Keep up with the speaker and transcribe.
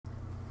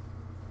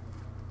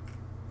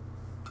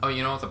Oh,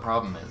 you know what the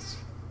problem is?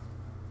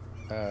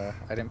 I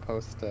didn't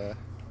post, I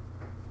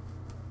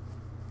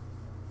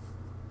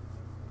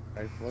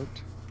float.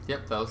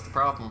 Yep, that was the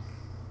problem.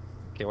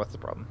 Okay, what's the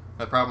problem?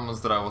 The problem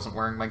was that I wasn't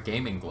wearing my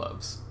gaming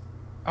gloves.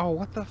 Oh,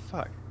 what the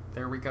fuck?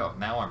 There we go.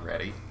 Now I'm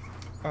ready.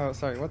 Oh,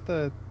 sorry, what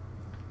the,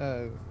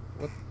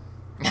 what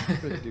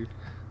did I do?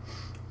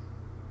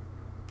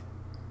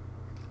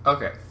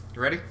 Okay,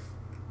 you ready?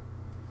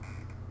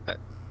 Uh,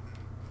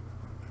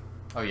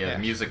 Oh yeah, yeah, the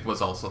music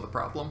was also the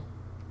problem.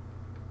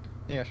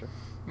 Yeah, sure.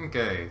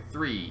 Okay,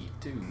 3,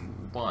 2,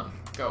 1,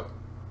 go.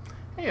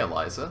 Hey,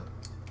 Eliza.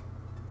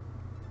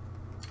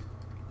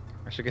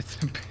 I should get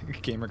some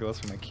gamer gloves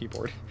for my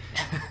keyboard.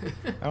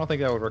 I don't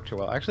think that would work too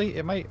well. Actually,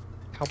 it might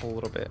help a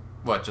little bit.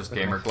 What, just with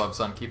gamer my... gloves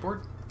on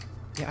keyboard?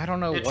 Yeah, I don't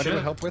know It what it should.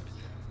 would help with.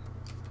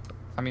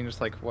 I mean,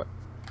 just like what...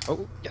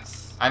 Oh,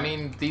 yes. I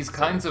mean, these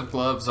kinds of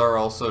gloves are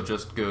also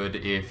just good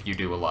if you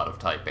do a lot of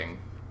typing.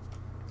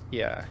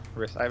 Yeah,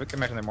 wrist. I would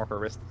imagine they're more for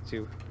wrist,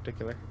 too, in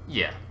particular.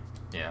 Yeah,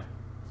 yeah.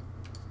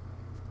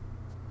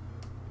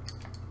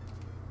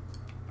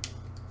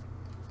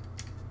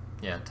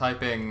 Yeah,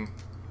 typing,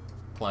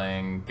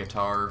 playing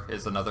guitar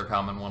is another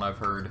common one I've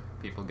heard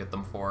people get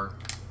them for.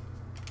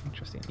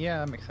 Interesting.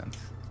 Yeah, that makes sense.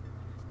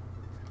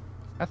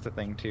 That's the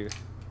thing, too,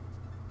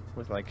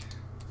 with, like,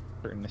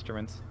 certain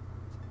instruments.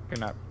 If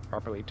you're not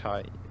properly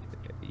taught,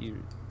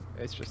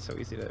 it's just so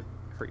easy to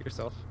hurt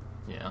yourself.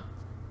 Yeah.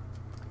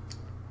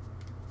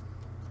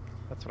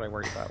 That's what I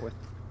worry about with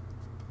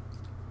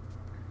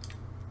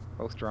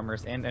both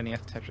drummers and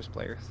NES Tetris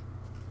players.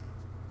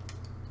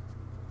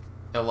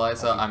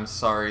 Eliza, I'm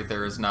sorry,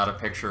 there is not a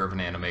picture of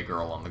an anime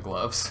girl on the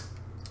gloves.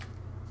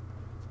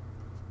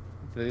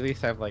 They at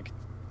least have, like...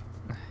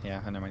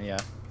 Yeah, I know, yeah.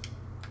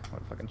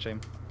 What a fucking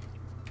shame.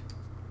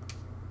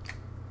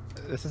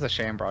 This is a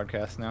sham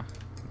broadcast now.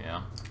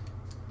 Yeah.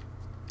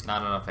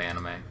 Not enough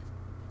anime.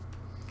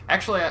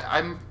 Actually,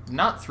 I'm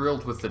not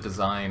thrilled with the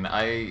design.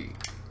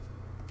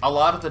 A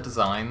lot of the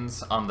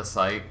designs on the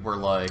site were,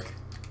 like,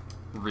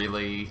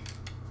 really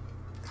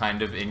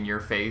kind of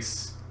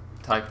in-your-face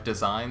type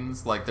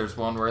designs. Like, there's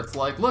one where it's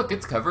like, look,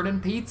 it's covered in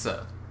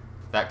pizza.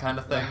 That kind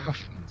of thing.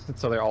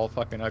 So they're all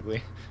fucking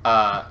ugly.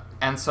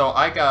 And so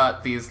I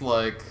got these,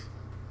 like,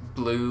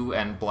 blue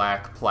and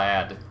black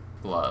plaid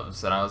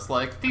gloves, and I was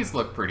like, these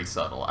look pretty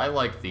subtle. I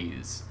like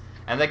these.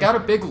 And they got a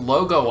big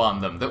logo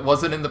on them that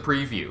wasn't in the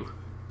preview.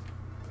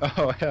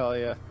 Oh, hell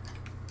yeah.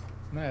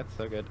 That's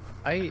so good.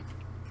 I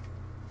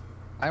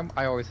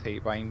always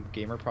hate buying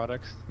gamer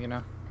products, you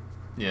know?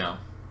 Yeah.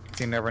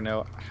 You never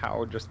know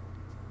how just...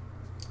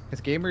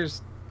 Because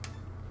gamers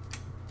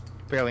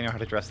barely know how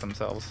to dress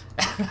themselves.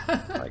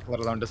 Like, let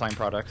alone design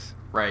products.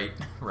 Right,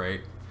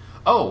 right.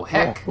 Oh,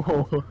 heck!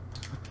 Whoa.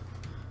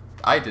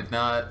 I did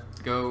not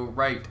go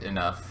right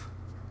enough.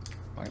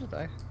 Why did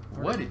I?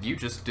 What did you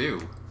just do?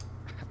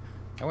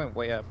 I went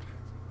way up.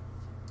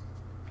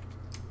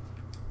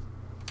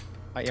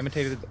 I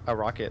imitated a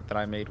rocket that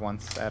I made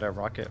once at a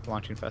rocket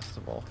launching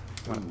festival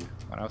when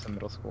I was in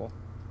middle school.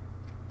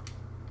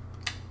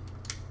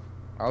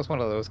 I was one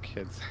of those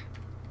kids.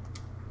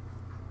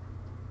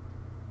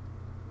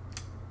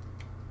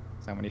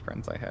 That's how many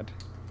friends I had.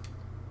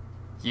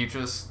 You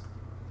just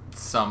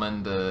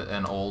summoned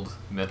an old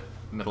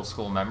middle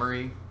school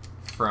memory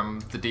from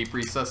the deep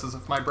recesses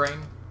of my brain.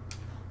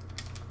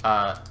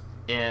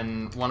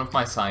 In one of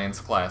my science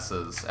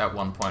classes, at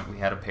one point we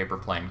had a paper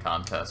plane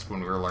contest when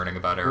we were learning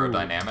about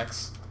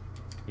aerodynamics.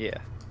 Yeah.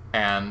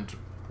 And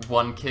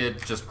one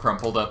kid just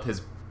crumpled up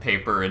his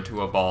paper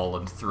into a ball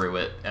and threw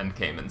it and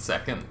came in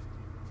second.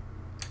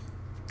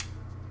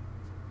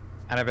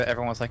 And I bet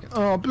everyone was like,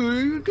 oh,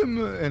 boo,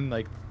 come on. And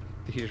like,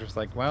 the teacher was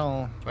like,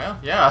 well... Well,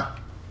 yeah.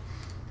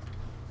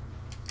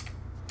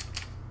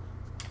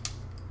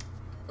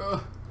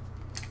 Ugh.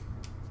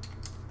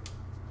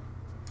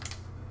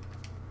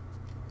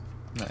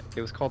 It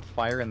was called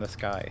Fire in the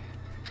Sky.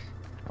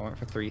 I went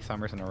for 3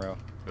 summers in a row.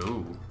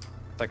 Ooh.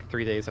 It's like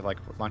 3 days of like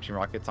launching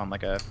rockets on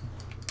like a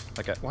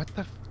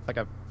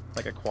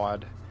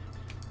quad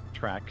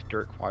track,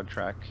 dirt quad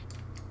track,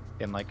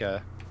 in like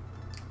a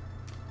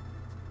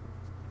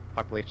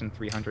population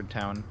 300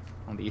 town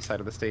on the east side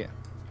of the state.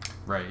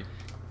 Right.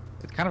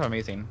 It's kind of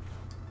amazing.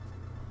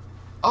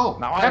 Oh,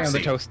 now Pepsi. I am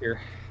the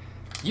toaster.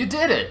 You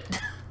did it!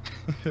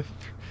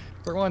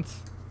 For once.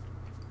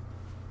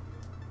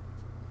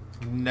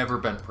 Never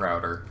been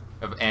prouder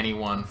of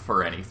anyone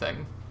for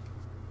anything.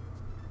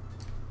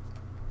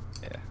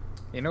 Yeah.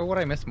 You know what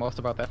I miss most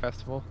about that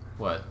festival?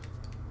 What?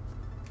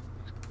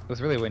 It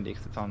was really windy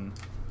because it's on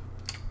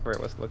where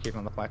it was located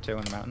on the plateau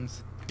in the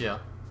mountains. Yeah.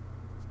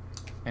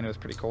 And it was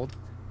pretty cold.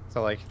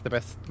 So like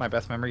my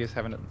best memory is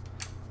having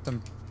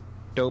some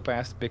dope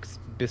ass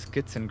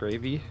biscuits and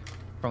gravy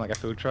from like a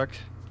food truck.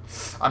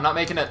 I'm not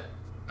making it.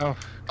 Oh.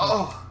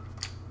 Oh.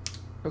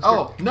 Toaster.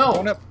 Oh no.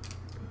 Going up.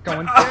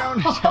 Going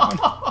down.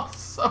 Down.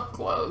 So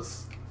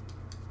close.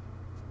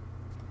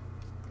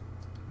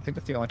 I think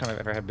that's the only time I've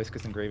ever had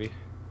biscuits and gravy.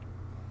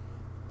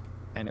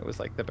 And it was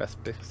like the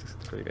best biscuits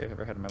and gravy I've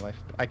ever had in my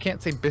life. I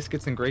can't say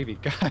biscuits and gravy.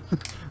 God.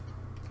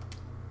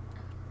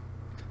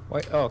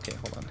 Wait, oh, okay,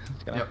 hold on.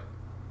 Just gonna Yep.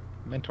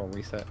 mental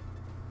reset.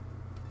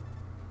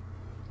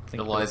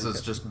 Think Eliza's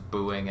reset. just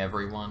booing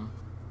everyone.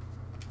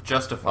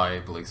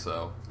 Justifiably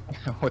so.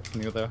 What's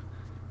new though?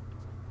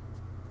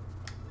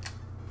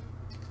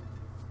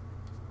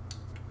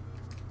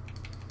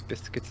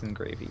 Biscuits and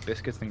gravy,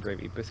 biscuits and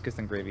gravy, biscuits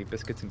and gravy,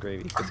 biscuits and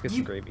gravy, biscuits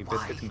and gravy,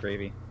 biscuits and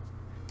gravy.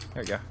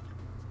 There we go.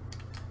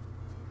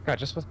 God,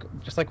 just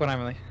like when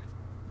I'm like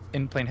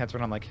in playing heads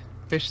when I'm like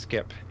fish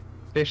skip,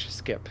 fish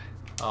skip.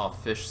 Oh,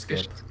 fish skip.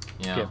 Fish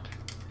Yeah. skip.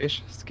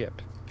 Fish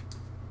skip.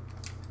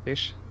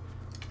 Fish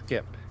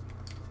skip.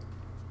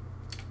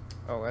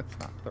 Oh, that's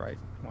not the right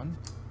one.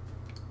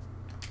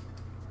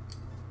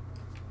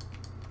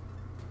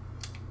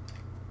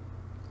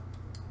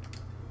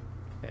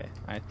 Okay,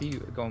 I see you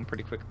going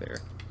pretty quick there.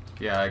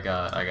 Yeah, I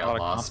got A lot of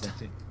lost.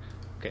 confidence.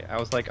 Okay, I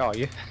was like, oh,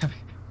 you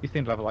you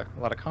seem to have a lot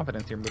of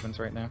confidence in your movements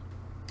right now.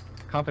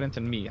 Confidence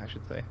in me, I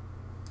should say.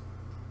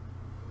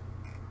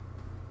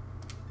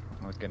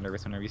 I always get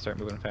nervous whenever you start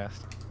moving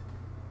fast.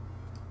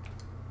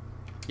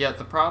 Yeah,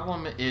 the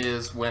problem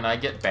is when I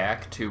get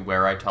back to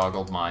where I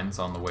toggled mines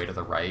on the way to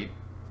the right,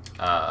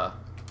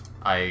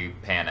 I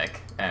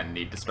panic and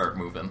need to start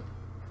moving.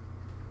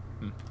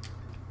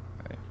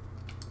 Okay.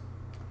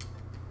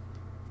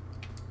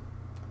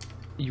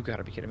 You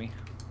gotta be kidding me.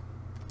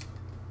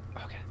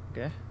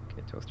 Okay,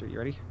 Toaster, you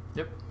ready?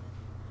 Yep.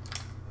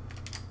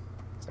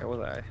 So was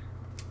I.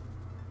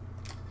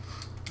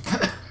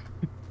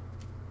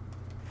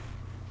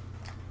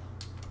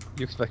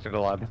 You expected a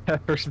lot of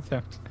that first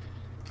attempt.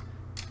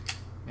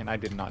 And I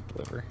did not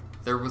deliver.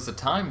 There was a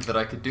time that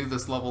I could do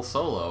this level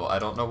solo. I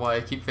don't know why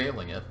I keep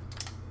failing it.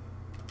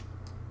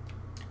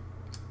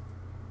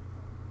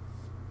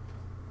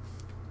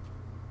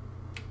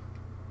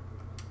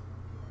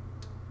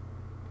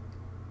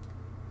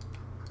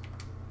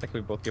 I think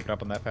we've both given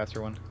up on that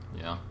faster one.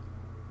 Yeah.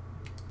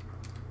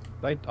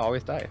 I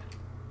always die.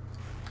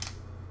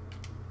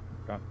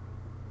 Gone.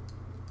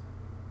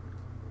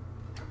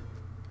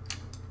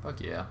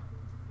 Fuck yeah.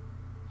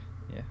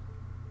 Yeah.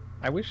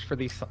 I wish for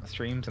these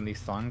streams and these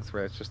songs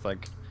where it's just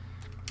like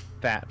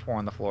that pour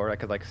on the floor, I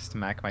could like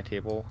smack my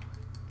table,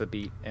 the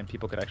beat, and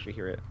people could actually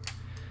hear it.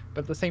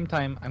 But at the same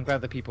time, I'm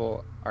glad that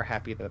people are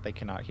happy that they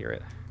cannot hear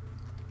it.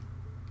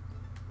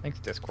 Thanks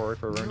Discord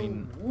for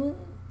ruining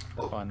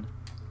the fun.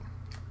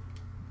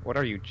 What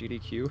are you,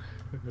 GDQ?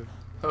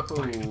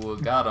 Oh,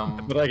 got him.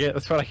 That's what I get.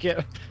 That's what I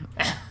get.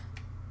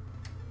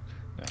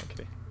 No,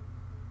 okay.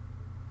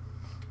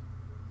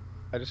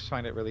 I just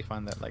find it really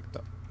fun that like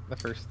the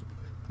first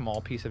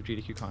small piece of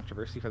GDQ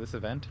controversy for this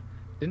event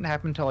didn't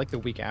happen until like the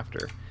week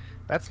after.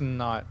 That's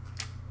not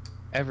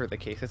ever the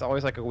case. It's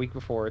always like a week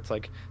before. It's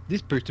like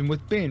this person was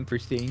banned for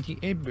saying the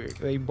N-word.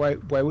 Like,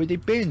 why would they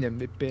ban them?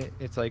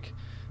 It's like.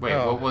 Wait,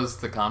 oh, what was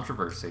the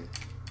controversy?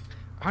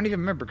 I don't even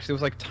remember because it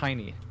was like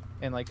tiny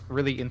and like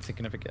really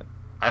insignificant.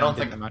 I don't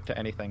Didn't think amount to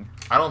anything.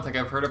 I don't think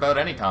I've heard about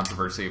any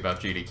controversy about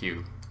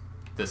GDQ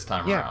this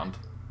time around.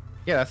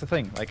 Yeah, that's the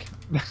thing. Like,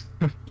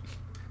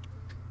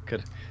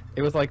 good.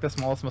 It was like the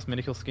smallest, most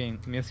minuscule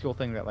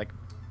thing that like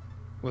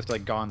was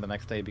like gone the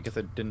next day because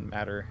it didn't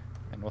matter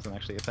and wasn't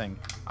actually a thing.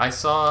 I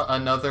saw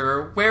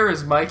another "Where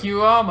is Mike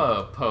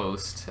Uama?"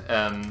 post,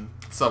 and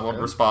someone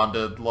Really?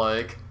 responded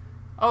like,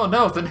 "Oh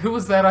no, then who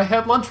was that I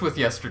had lunch with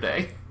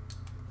yesterday?"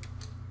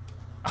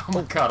 Oh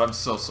my god, I'm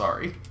so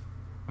sorry.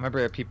 I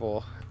remember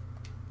people.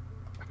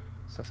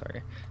 So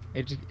sorry.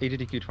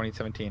 AGDQ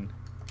 2017.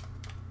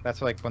 That's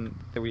like when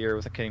the year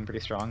was like, getting pretty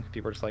strong.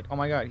 People were just like, "Oh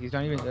my god, he's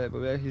not even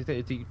he's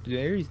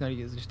there. He's not.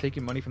 He's just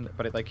taking money from."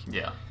 But it like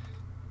Yeah.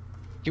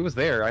 he was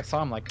there. I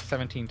saw him like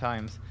 17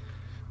 times.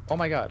 Oh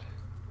my god.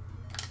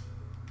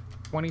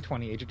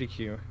 2020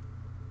 AGDQ.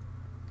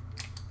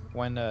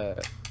 When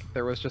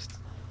there was just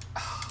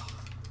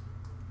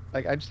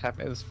like I just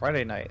happened. It was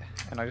Friday night,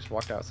 and I just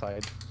walked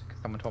outside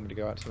because someone told me to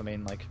go out to the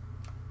main like.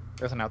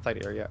 There's an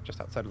outside area just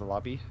outside of the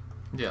lobby.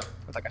 Yeah.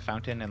 With like a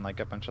fountain and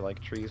like a bunch of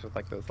like trees with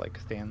like those like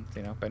stands,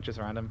 you know, benches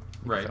around them.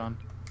 Right. Sit on.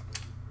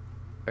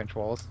 Bench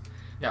walls.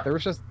 Yeah. There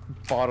was just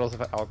bottles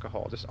of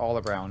alcohol just all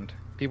around.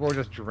 People were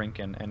just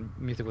drinking and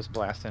music was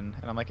blasting.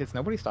 And I'm like, is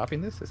nobody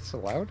stopping this? Is this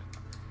allowed?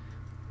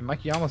 And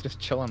Mike Yama's just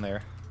chilling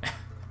there.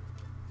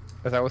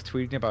 As I was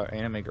tweeting about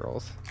anime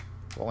girls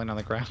rolling on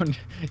the ground,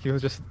 he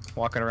was just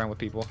walking around with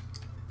people.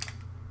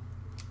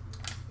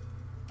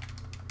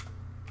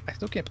 I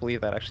still can't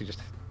believe that actually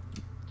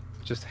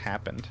just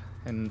happened.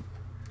 And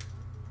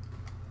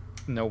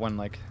no one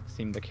like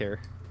seemed to care.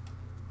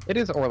 It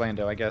is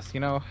Orlando, I guess, you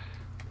know.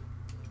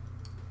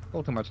 A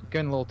little too much,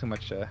 getting a little too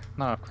much,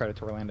 not enough credit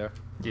to Orlando.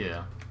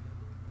 Yeah.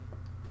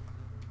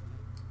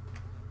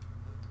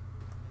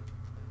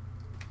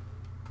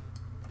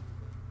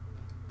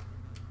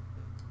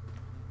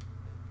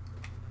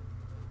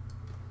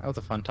 That was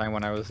a fun time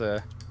when I was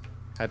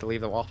had to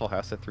leave the Waffle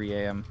House at 3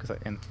 a.m.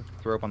 and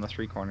throw up on the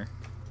street corner.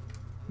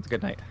 It's a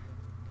good night.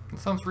 That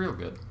sounds real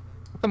good.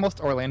 It's the most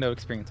Orlando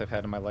experience I've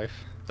had in my life.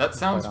 That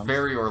sounds honest.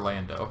 very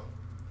Orlando.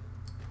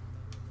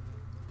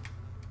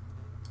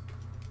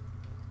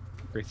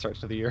 Great start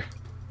to the year.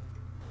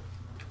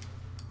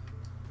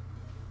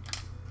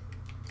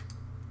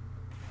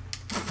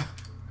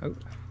 Oh.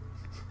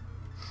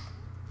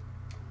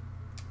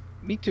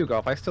 Me too,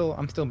 Golf. I'm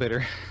still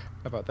bitter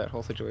about that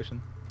whole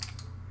situation.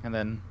 And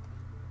then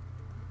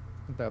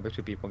the other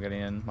two people getting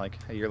in like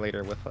a year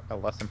later with a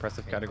less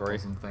impressive category. I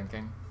wasn't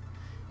thinking.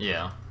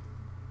 Yeah.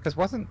 Because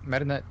wasn't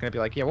MetaNet gonna be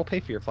like, yeah, we'll pay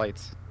for your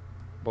flights,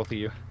 both of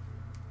you?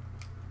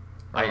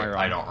 Or am I wrong?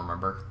 I don't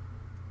remember.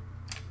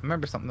 I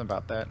remember something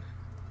about that,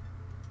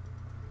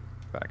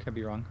 but I could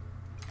be wrong.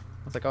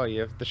 It's like, oh,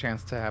 you have the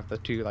chance to have the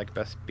two like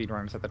best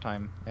speedrunners at the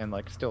time, and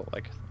like still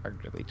like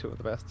arguably two of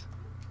the best.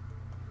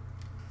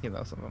 Even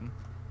though some of them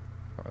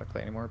don't really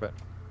play anymore, but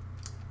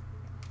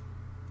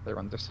they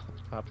run their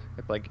top.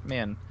 It's like,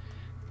 man,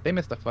 they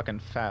missed a fucking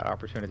fat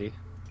opportunity.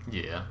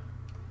 Yeah.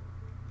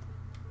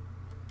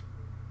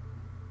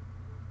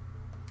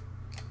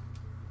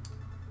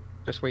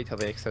 Just wait till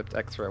they accept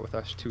Extra with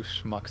us two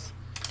schmucks.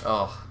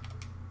 Oh,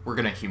 we're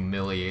gonna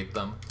humiliate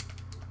them.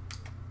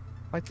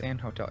 Flights and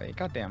Hotel A,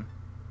 goddamn.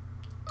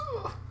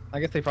 I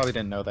guess they probably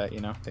didn't know that, you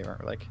know? They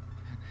weren't like,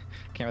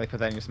 can't really put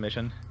that in your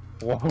submission.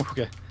 Whoa,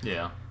 okay.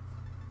 Yeah.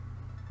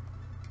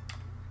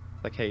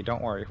 Like, hey,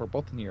 don't worry, we're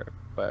both in Europe,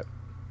 but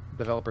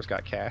developers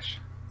got cash.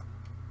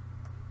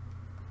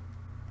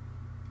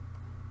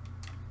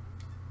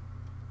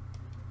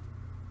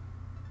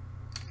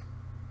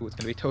 Ooh, it's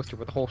gonna be Toaster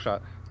with a whole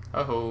shot.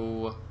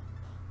 Oh.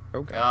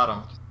 Okay. Got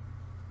him.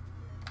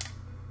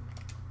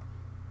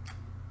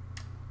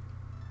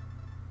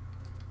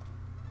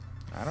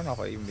 I don't know if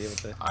I'll even be able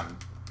to I'm.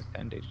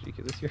 attend HGQ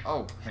this year.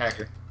 Oh, Next heck.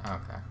 year.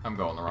 Okay. I'm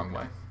going the wrong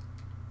way.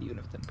 Even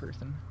if it's in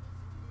person.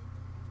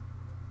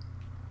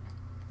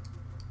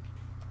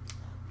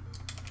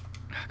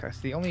 Guys,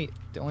 the only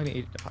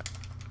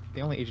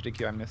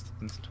HGQ I missed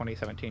since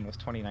 2017 was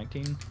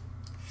 2019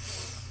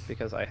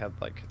 because I had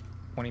like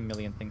 20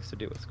 million things to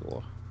do with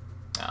school.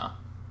 Yeah.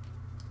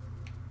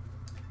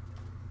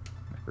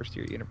 My first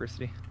year at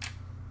university.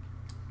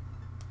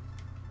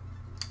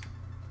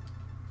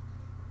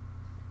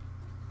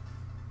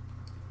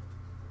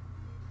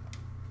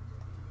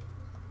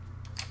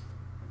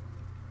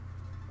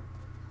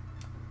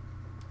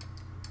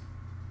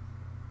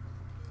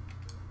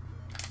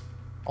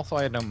 Also,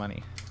 I had no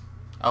money.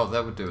 Oh,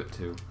 that would do it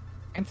too.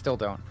 And still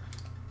don't.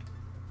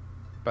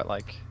 But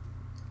like,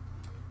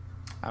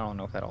 I don't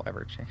know if that'll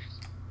ever change.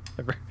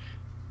 Ever.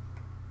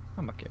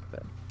 I'm okay with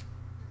that.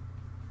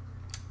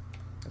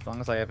 As long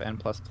as I have N++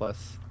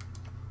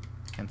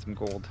 and some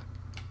gold.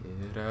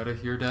 Get out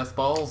of here, death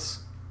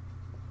balls.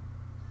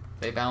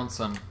 They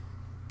bouncing.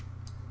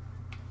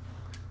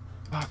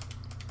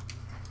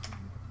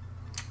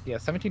 Yeah,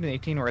 17 and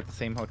 18 were at the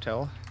same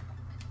hotel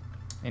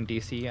in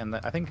DC, and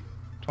I think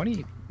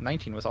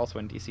 2019 was also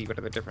in DC, but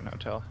at a different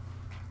hotel,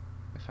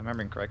 if I'm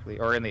remembering correctly,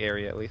 or in the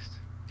area at least.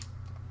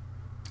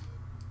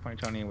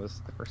 2020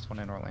 was the first one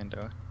in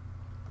Orlando.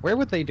 Where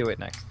would they do it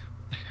next?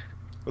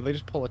 Would they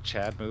just pull a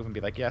Chad move and be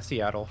like, yeah,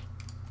 Seattle?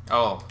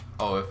 Oh,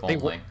 if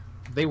only.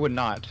 They would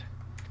not.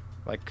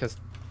 Like, because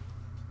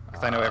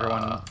I know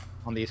everyone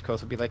on the East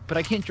Coast would be like, but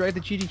I can't drive the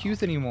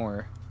GDQs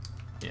anymore.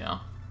 Yeah.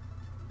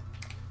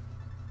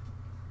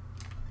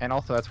 And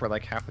also, that's where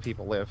like half the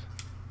people live.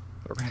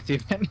 We're gonna do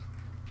that.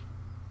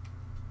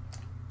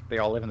 They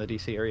all live in the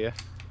DC area.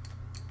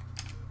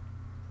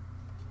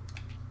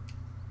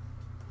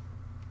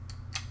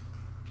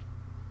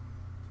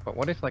 But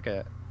what if like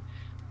a...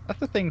 That's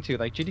the thing too,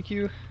 like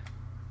GDQ...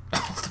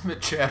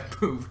 Ultimate Chad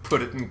move,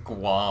 put it in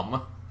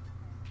Guam.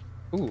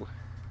 Ooh,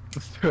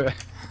 let's do it.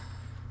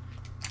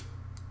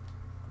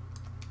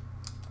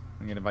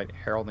 I'm gonna invite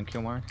Harold and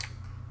Kumar.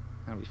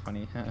 That'd be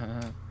funny.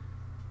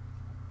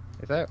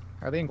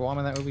 Are they in Guam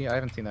in that movie? I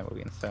haven't seen that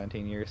movie in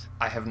 17 years.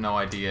 I have no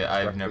idea.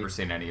 I've Roughly. never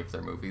seen any of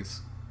their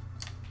movies.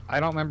 I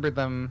don't remember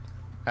them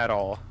at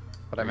all,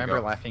 but I There you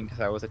remember go. laughing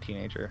because I was a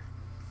teenager.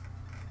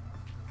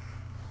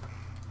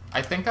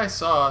 I think I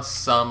saw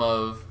some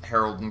of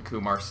Harold and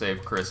Kumar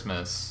Save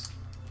Christmas,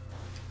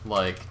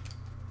 like,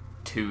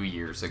 2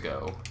 years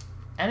ago.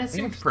 And it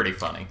seemed pretty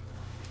funny.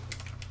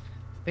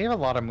 They have a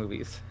lot of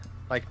movies.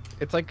 Like,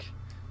 it's like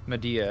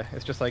Medea.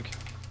 It's just like,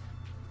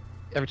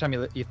 every time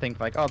you think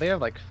like, oh, they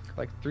have like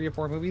 3 or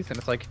 4 movies, and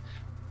it's like,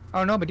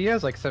 oh no, Medea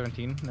is like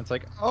 17, and it's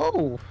like,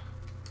 oh!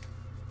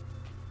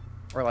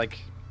 Or like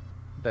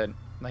the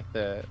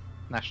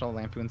National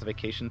Lampoon's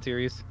Vacation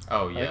series.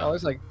 Oh, Like, yeah. oh,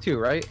 there's like 2,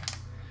 right?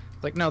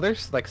 It's like, no,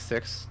 there's like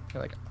 6.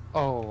 You're like,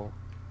 oh,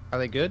 are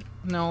they good?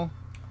 No.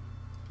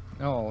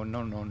 No,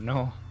 no, no,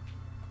 no.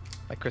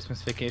 Like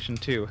Christmas Vacation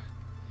 2.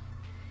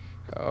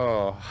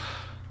 Oh.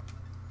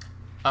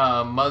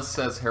 Muzz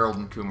says Harold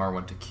and Kumar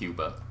went to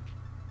Cuba.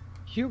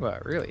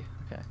 Cuba, really?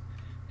 Okay.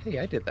 Hey,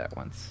 I did that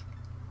once.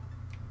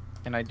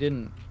 And I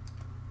didn't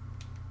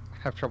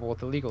have trouble with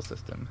the legal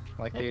system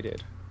like they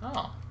did.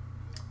 Oh.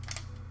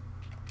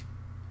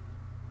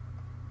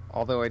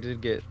 Although I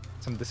did get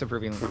some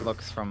disapproving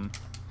looks from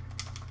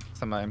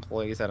some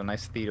employees at a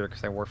nice theater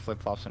because I wore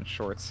flip-flops and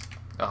shorts.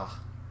 Ugh.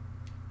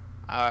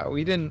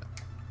 We didn't...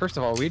 First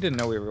of all, we didn't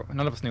know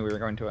none of us knew we were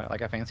going to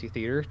a fancy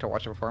theater to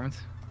watch a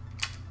performance.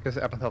 Because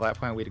up until that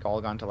point, we'd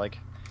all gone to, like,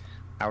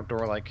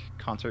 outdoor, like,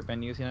 concert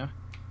venues, you know?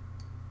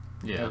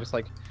 Yeah. You know, just,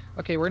 like,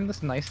 Okay, we're in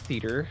this nice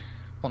theater,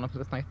 pulling up to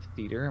this nice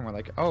theater, and we're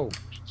like, oh,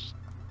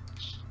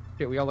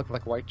 shit, we all look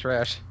like white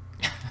trash.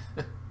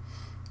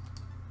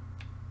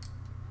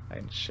 I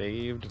hadn't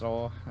shaved at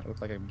all. I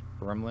look like a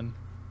gremlin.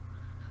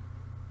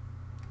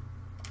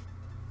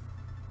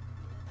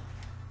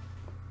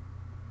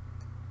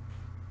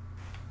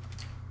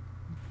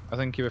 I was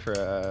in Cuba for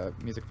a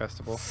music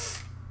festival.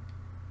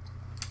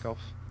 Golf.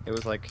 It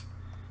was like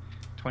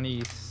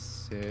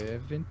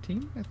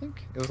 2017, I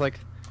think. It was like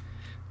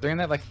during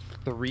that like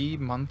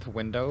 3-month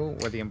window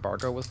where the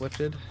embargo was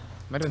lifted.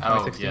 Might have been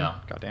 2016. Oh, yeah.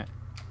 Goddamn.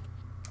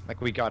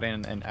 Like we got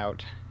in and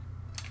out.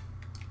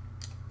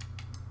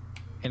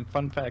 And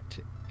fun fact,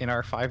 in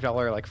our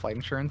 $5 like flight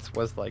insurance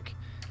was like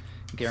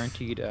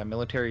guaranteed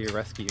military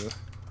rescue.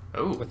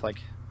 Oh. With like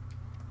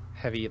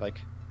heavy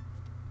like,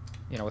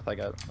 you know, with like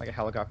a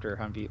helicopter,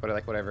 Humvee, but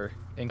like whatever.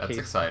 That's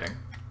exciting.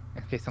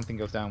 In case something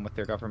goes down with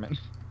their government.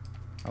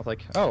 I was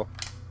like, oh,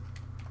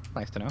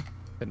 nice to know.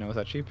 Didn't know it was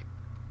that cheap.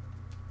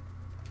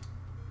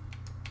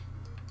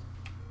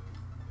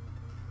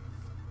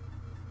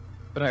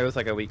 But no, it was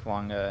like a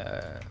week-long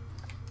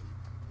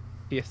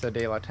Fiesta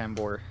de la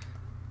Tambor,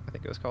 I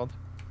think it was called.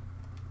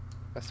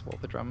 Festival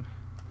of the Drum.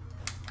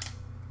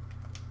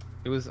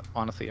 It was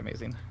honestly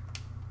amazing.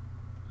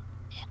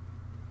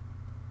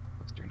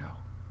 No.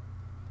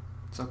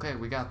 It's okay,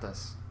 we got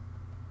this.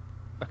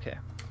 Okay.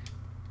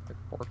 Look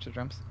forward to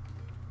drums.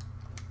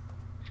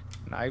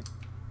 And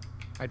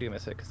I do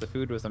miss it because the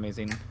food was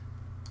amazing.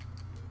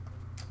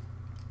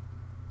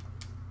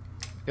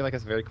 I feel like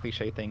it's a very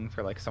cliche thing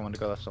for like someone to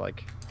go to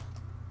like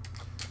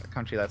a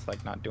country that's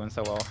like not doing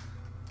so well.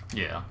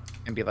 Yeah.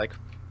 And be like,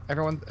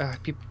 everyone,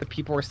 the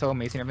people were so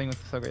amazing, everything was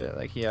so great.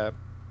 Like, yeah,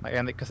 like,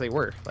 and because they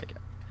were like,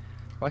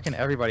 fucking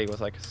everybody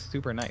was like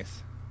super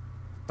nice,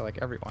 to, like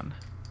everyone.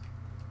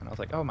 And I was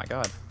like, oh my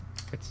god,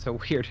 it's so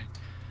weird.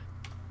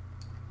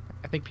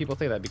 I think people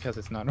say that because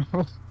it's not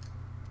normal.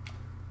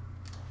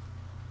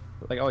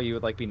 Like, oh, you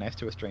would like be nice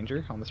to a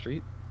stranger on the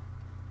street?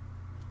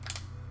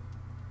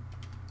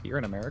 Here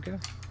in America?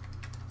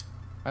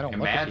 I don't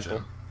look at people.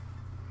 Imagine.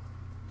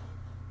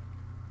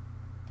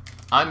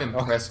 I'm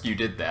impressed you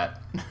did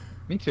that.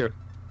 Me too.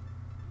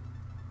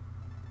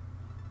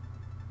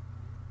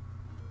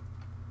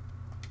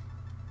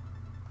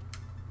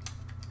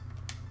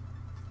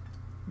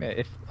 Yeah,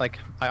 if like,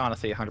 I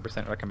honestly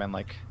 100% recommend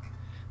like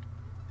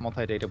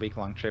multi-day to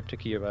week-long trip to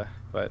Cuba,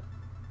 but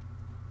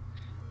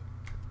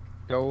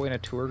go in a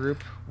tour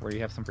group where you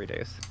have some free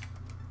days.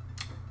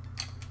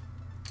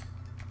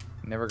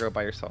 Never go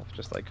by yourself,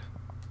 just like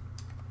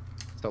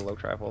solo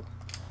travel.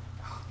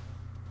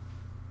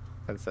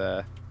 Because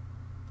you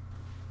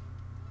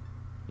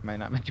might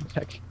not make it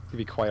back, to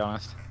be quite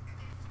honest.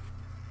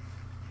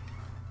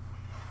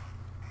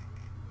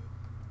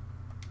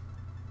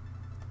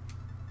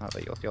 Not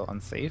that you'll feel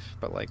unsafe,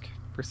 but like,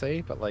 per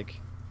se, but like...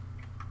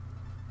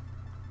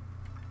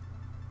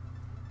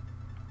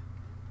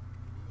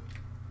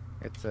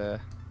 It's a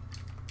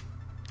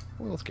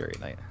little scary at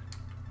night.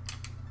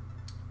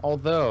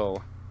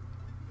 Although,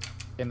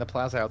 in the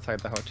plaza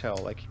outside the hotel,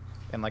 like,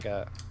 in like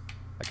a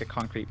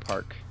concrete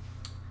park,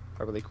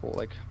 a really cool,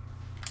 like,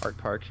 art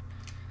park,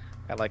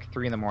 at like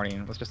 3 in the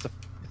morning, was just a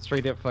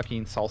straight up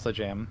fucking salsa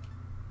jam.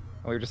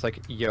 And we were just like,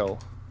 yo.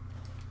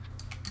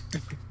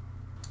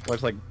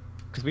 Was like,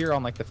 because we were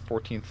on like the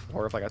 14th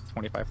floor of like a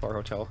 25-floor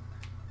hotel.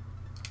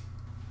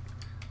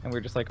 And we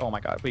were just like, oh my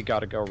god, we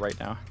gotta go right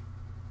now.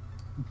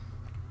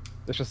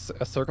 There's just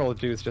a circle of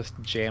dudes just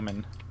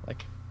jamming,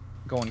 like,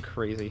 going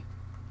crazy.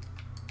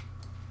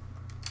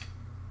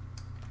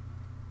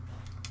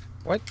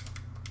 What?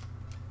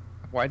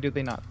 Why do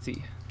they not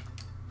see?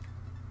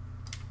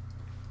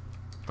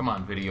 Come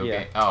on, video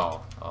Yeah. game.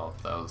 Oh,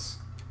 those.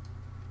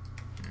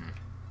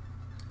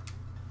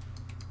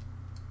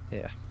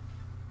 Yeah.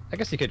 I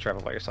guess you could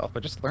travel by yourself,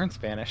 but just learn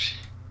Spanish.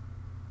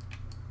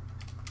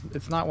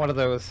 It's not one of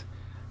those,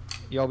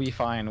 you'll be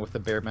fine with the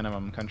bare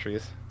minimum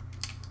countries.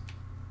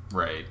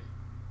 Right.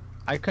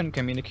 I couldn't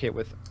communicate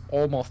with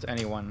almost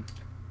anyone.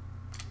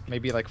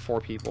 Maybe like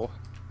 4 people.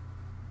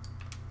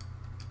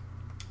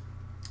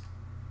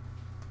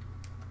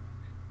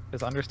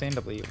 Because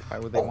understandably, why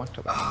would they want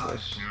to learn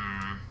English?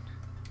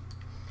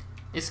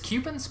 Is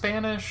Cuban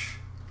Spanish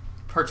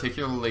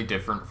particularly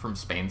different from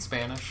Spain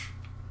Spanish?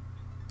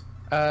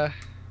 It's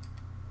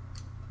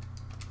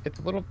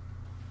a little...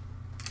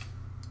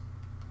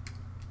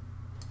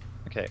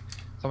 Okay,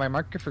 so my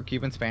marker for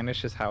Cuban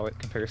Spanish is how it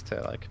compares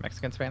to, like,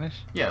 Mexican Spanish.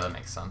 Yeah, that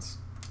makes sense.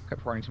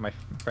 According to my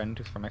friend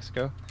who's from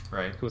Mexico.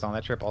 Right. Who was on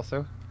that trip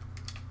also.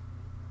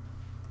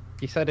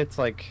 He said it's,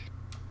 like,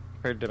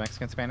 compared to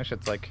Mexican Spanish,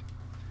 it's, like,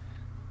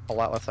 a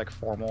lot less, like,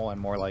 formal and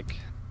more, like,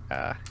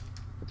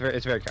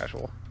 it's very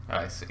casual.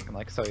 I see. And,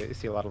 like, so you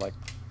see a lot of, like,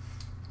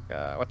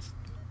 what's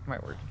my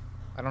word?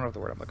 I don't know the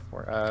word I'm looking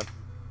for.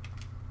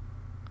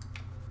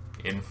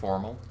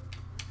 Informal?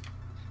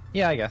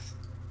 Yeah, I guess.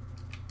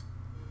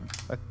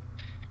 It's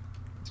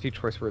a few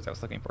choice words I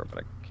was looking for, but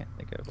I can't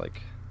think of,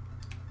 like...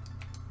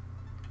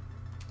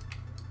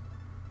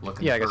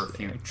 Looking Yeah, I for guess, a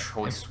few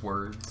choice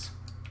words.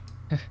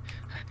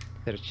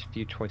 There's a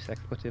few choice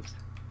expletives.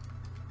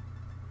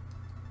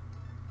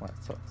 What?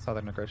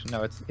 Southern aggression?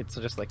 No, it's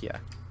just like, yeah.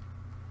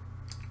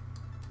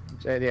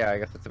 Yeah, I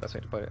guess that's the best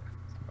way to put it.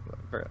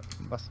 Very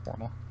less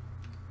formal.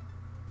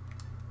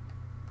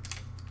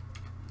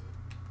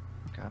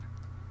 God.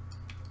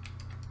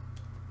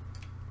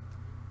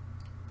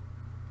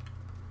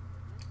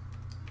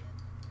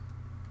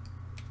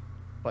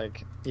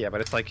 Like, yeah,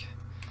 but it's like,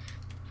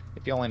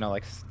 if you only know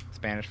like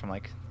Spanish from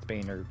like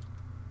Spain or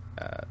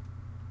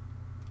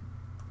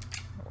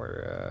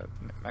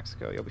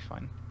Mexico, you'll be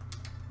fine.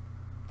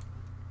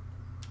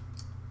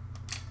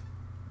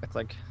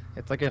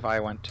 It's like if I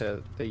went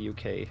to the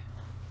UK.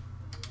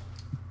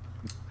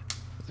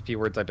 There's a few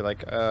words I'd be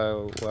like,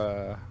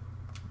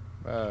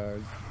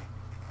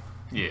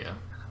 Yeah.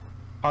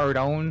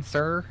 pardon,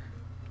 sir.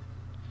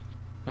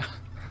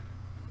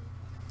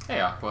 Hey,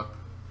 Aqua.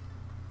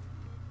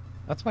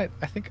 That's why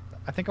I think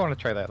I want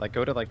to try that. Like,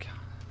 go to like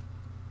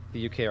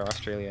the UK or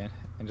Australia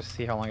and just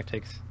see how long it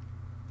takes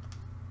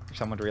for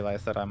someone to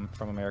realize that I'm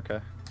from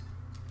America.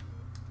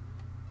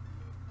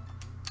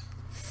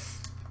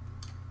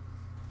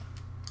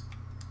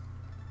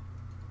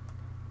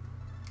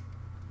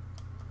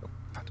 Oh,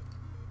 God.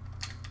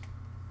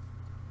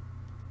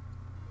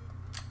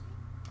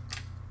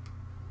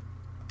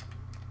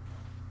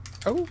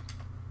 Oh.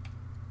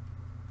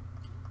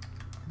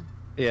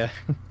 Yeah.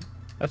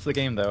 That's the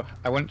game, though.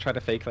 I wouldn't try to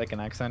fake like an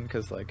accent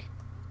because like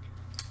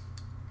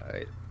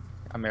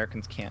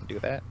Americans can't do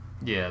that.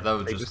 Yeah, that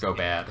would just go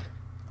bad.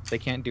 They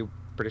can't do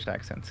British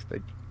accents. They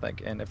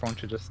like, and everyone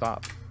should just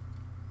stop.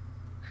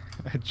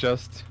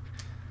 just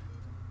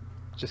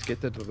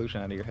get the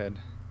delusion out of your head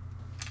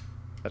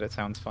that it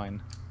sounds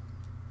fine,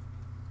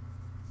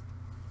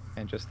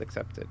 and just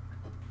accept it.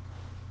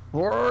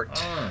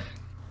 What?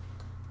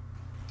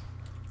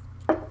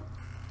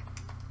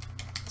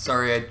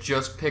 Sorry, I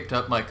just picked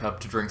up my cup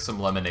to drink some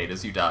lemonade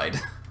as you died.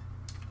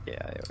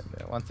 Yeah,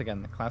 once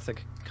again, the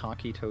classic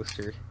cocky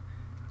toaster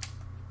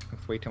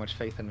with way too much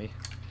faith in me.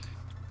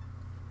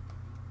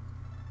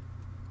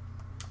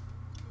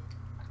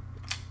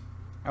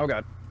 Oh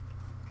god.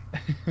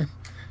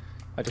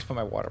 I just put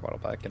my water bottle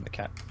back and the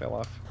cat fell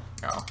off.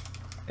 Oh.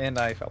 And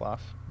I fell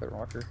off the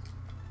rocker.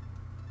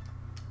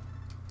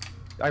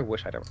 I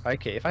wish I had a...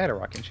 Okay, if I had a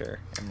rocking chair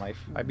in life,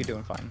 I'd be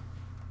doing fine.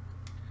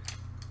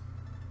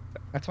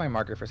 That's my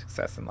marker for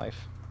success in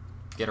life.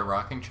 Get a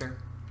rocking chair?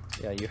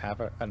 Yeah, you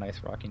have a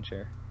nice rocking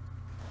chair.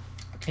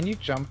 Can you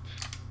jump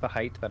the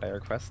height that I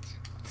request?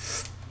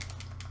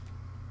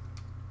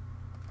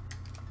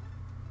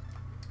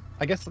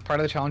 I guess part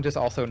of the challenge is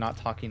also not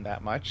talking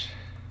that much.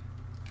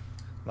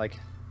 Like,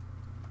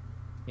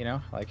 you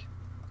know, like,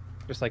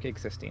 just like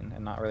existing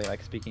and not really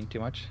like speaking too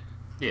much.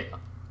 Yeah.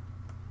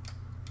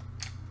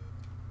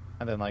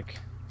 And then like,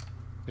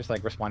 just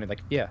like responding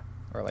like, yeah,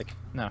 or like,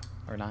 no,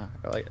 or not,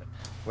 or like,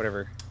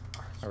 whatever,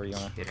 however you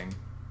wanna. Kidding.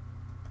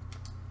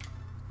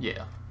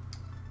 Yeah.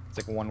 It's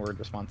like one word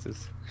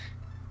responses.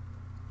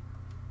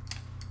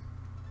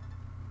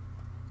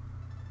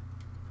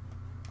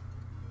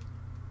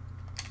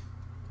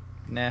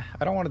 Nah,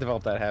 I don't want to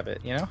develop that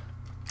habit, you know?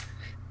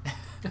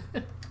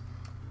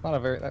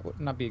 That would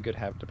not be a good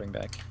habit to bring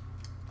back.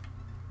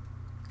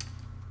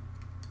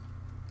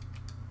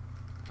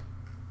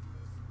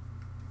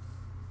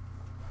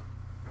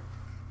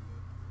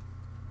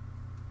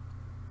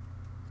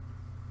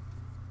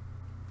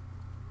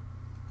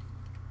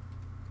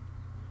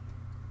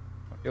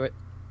 Do it.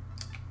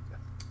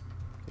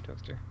 Good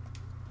toaster.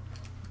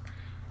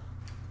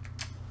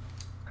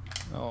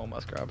 Oh,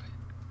 muskrat.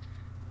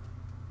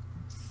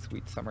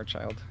 Sweet summer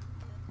child.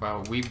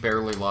 Wow, we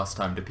barely lost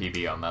time to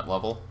PB on that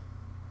level.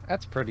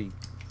 That's pretty...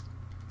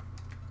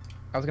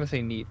 I was gonna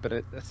say neat, but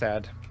it's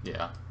sad.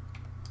 Yeah.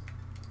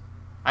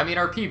 I mean,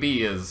 our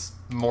PB is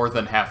more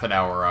than half an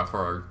hour off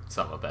our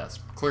summer best.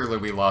 Clearly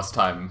we lost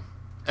time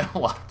in a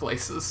lot of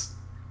places.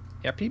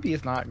 Yeah, PB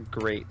is not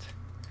great.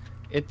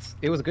 It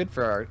was good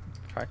for our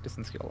practice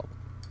and skill level,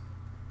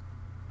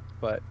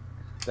 but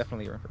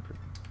definitely room for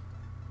improvement.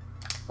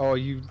 Oh,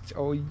 you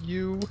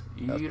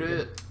Eat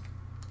it.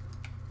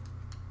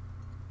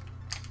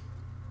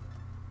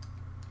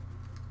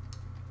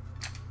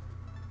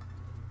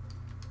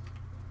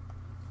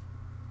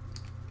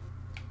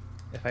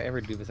 If I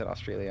ever do visit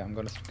Australia, I'm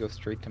going to go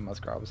straight to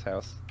Musgrave's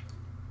house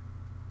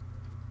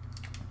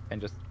and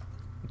just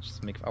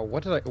make. Oh,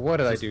 what did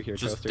I do here,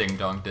 Just toaster? ding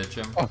dong ditch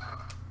him.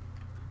 Oh.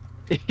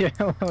 Yeah,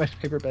 I'll light a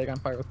paper bag on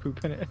fire with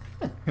poop in it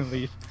and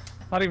leave.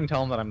 Not even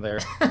tell him that I'm there.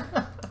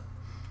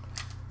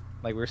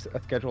 Like, we're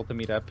scheduled to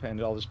meet up,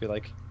 and I'll just be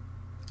like,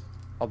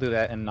 I'll do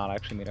that and not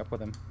actually meet up with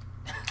him.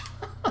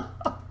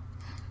 That's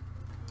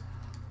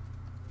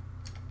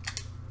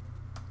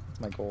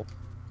my goal.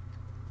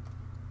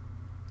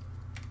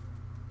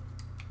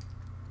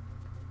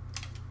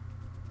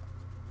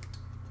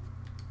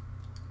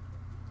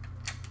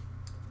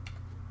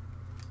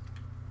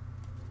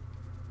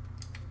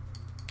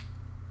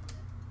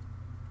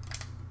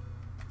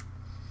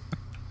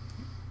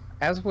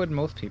 As would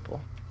most people.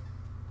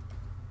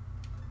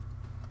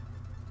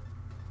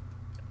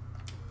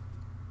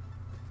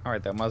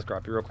 Alright though,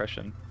 Muzzgrop, your real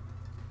question.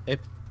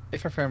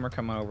 If a friend were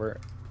coming over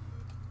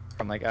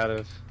from like out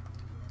of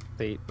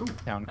state, Ooh,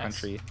 town, nice.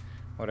 country,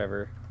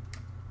 whatever,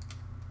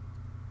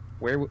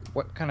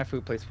 what kind of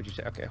food place would you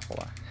say? Okay, hold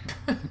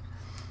on.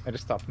 I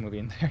just stopped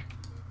moving there.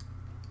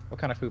 What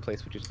kind of food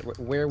place would you say?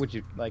 Where would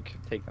you like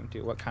take them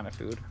to? What kind of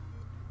food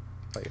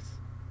place?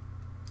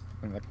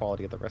 I mean, the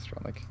quality of the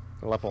restaurant, like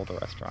the level of the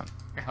restaurant.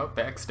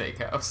 Outback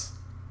Steakhouse.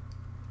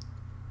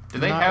 Do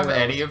they Not have where I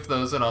any was- of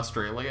those in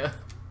Australia?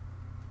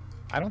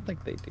 I don't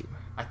think they do.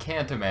 I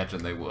can't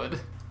imagine they would.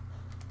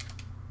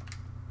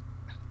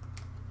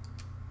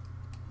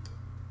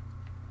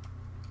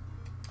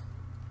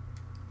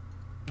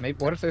 Maybe.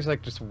 What if there's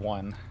like just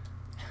one,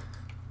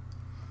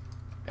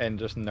 and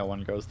just no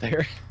one goes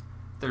there?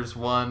 There's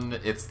one,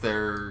 it's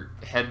their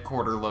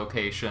headquarter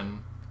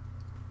location.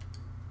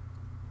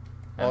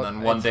 And Well,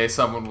 then one it's- day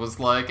someone was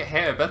like,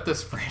 hey, I bet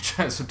this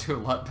franchise would do a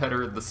lot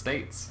better in the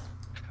States.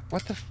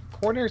 What the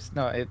corners?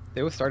 No,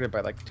 it was started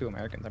by like 2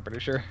 Americans. I'm pretty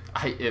sure.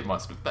 It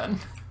must have been.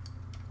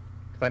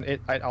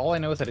 All I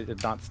know is that it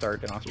did not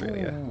start in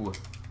Australia. Ooh.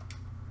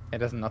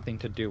 It has nothing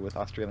to do with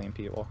Australian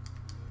people,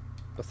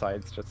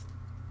 besides just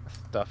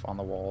stuff on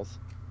the walls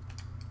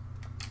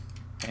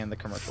and the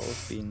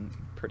commercials being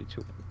pretty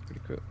cool.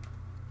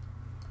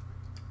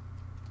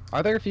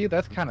 Are there a few?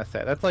 That's kind of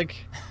sad. That's like,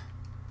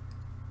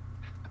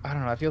 I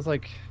don't know. It feels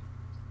like.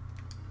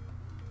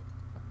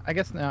 I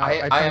guess now.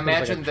 I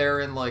imagine they're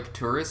in like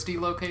touristy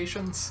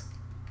locations.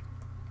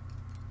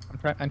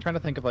 I'm trying to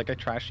think of like a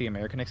trashy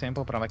American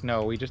example, but I'm like,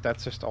 no,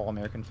 that's just all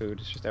American food.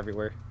 It's just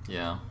everywhere.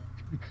 Yeah.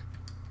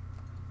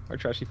 Our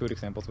trashy food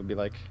examples would be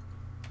like,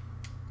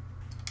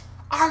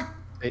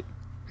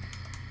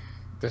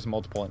 there's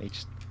multiple in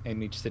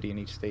each city in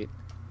each state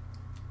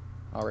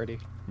already.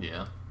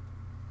 Yeah.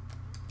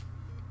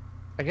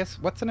 I guess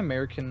what's an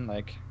American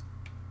like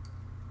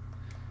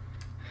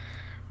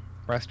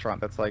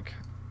restaurant that's like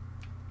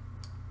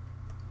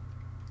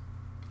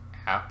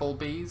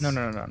Applebee's?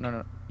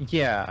 no.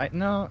 Yeah,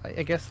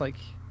 I guess like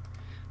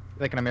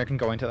an American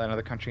going to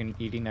another country and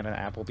eating at an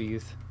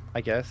Applebee's.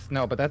 I guess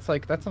no, but that's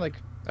like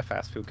a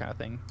fast food kind of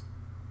thing.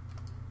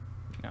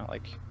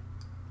 Like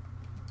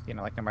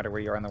no matter where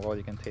you are in the world,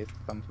 you can taste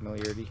some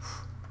familiarity.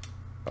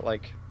 But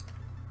like,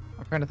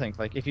 I'm trying to think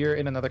like if you're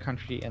in another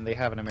country and they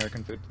have an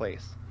American food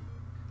place,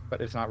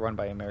 but it's not run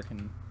by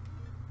American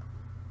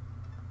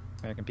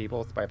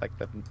people, it's by like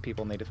the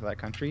people native to that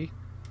country.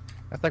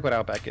 That's like what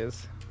Outback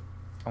is.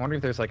 I wonder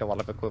if there's like a lot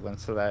of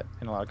equivalents to that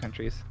in a lot of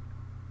countries.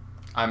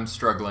 I'm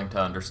struggling to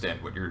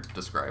understand what you're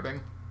describing.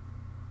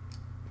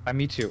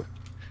 Me too.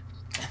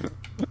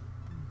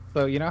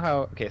 So you know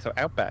how so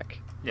Outback,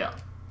 Yeah.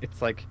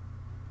 it's like,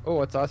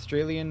 oh, it's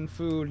Australian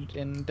food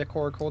and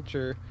decor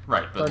culture.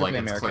 Right, but Started like by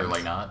it's Americans.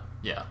 clearly not.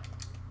 Yeah.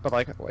 But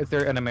like, is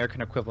there an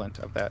American equivalent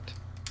of that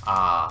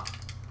Ah.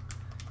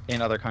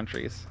 in other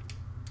countries?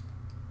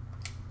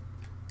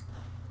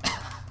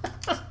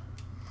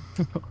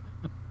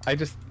 I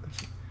just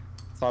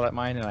saw that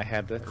mine and I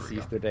had to There we seize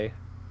go. the day.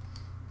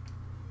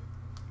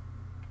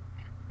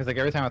 Because like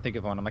every time I think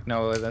of one, I'm like,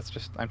 no, I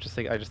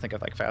just think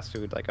of like fast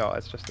food, like, oh,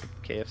 it's just a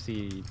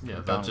KFC. Yeah,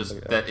 McDonald's,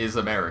 that is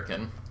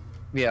American.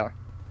 Yeah.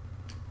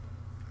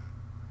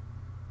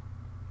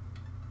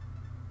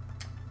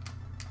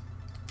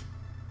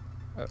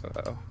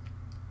 Uh-oh.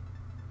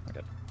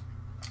 Okay.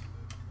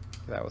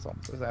 That was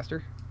almost a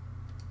disaster.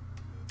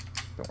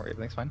 Don't worry,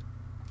 everything's fine.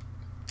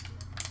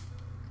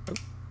 Oh.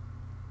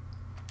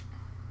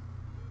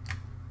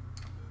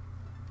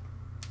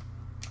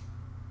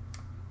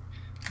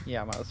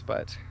 Yeah, mouse,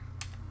 but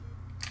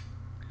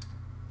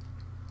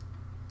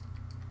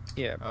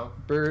yeah, Oh.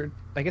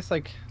 I guess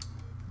like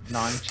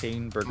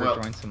non-chain burger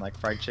Well- joints and like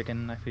fried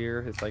chicken, I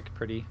fear, is like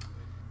pretty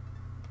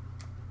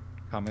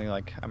commonly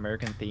like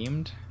American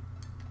themed.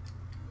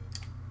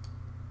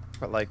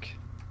 But like,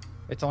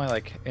 it's only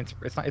like it's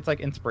like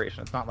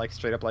inspiration. It's not like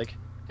straight up like,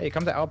 hey,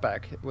 come to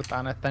Outback with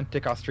an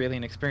authentic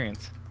Australian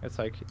experience. It's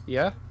like,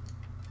 yeah.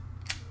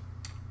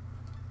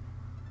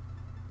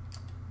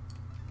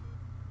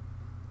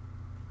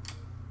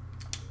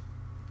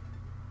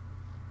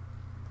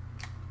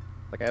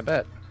 Like, I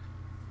bet.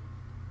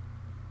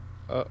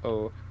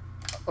 Uh-oh.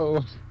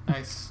 Uh-oh.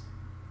 Nice.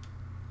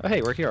 Oh,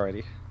 hey, we're here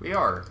already. We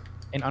are.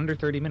 In under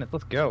 30 minutes.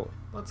 Let's go.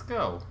 Let's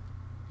go.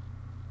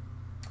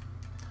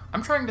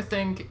 I'm trying to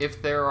think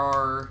if there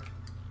are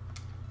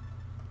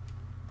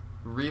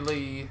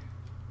really...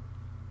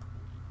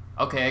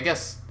 Okay, I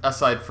guess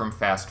aside from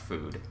fast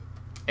food,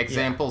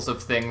 examples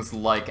of things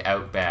like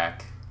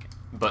Outback,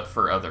 but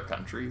for other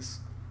countries.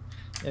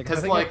 Yeah, 'Cause,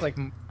 I think like, it's like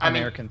I mean-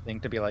 American thing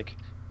to be like,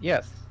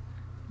 yes,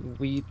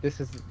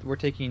 we're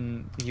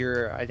taking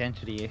your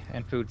identity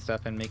and food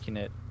stuff and making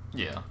it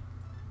Yeah.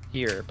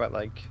 here, but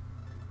like,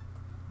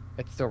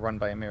 it's still run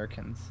by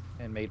Americans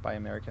and made by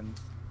Americans.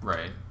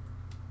 Right.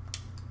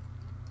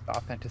 The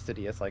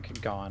authenticity is like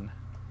gone.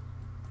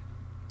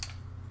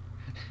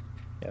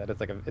 Yeah, that is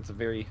like it's a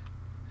very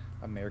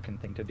American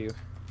thing to do.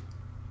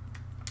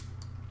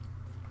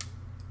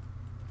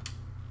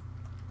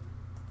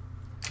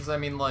 Because, I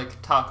mean,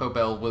 like, Taco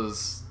Bell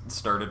was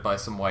started by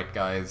some white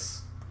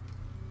guys.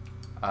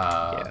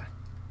 Yeah.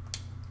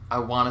 I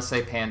want to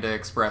say Panda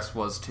Express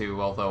was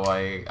too, although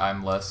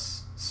I'm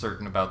less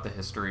certain about the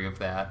history of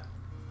that.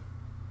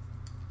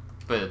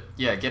 But,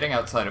 yeah, getting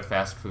outside of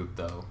fast food,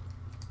 though.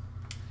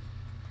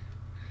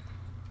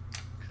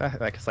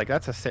 Like, it's like,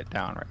 that's a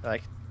sit-down,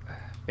 like,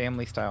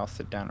 family-style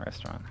sit-down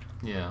restaurant.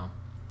 Yeah.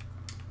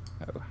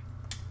 Oh.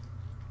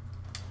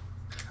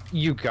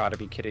 You gotta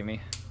be kidding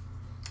me.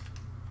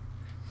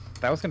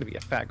 That was gonna be a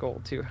fat goal,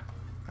 too.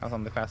 I was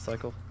on the fast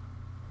cycle.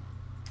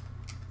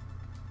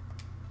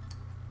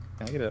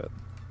 Can I get a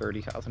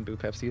 30,000 Boo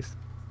Pepsis?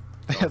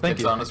 Golf Thank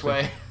Kid's you. on his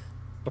way.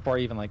 Before I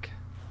even, like,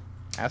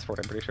 asked for it,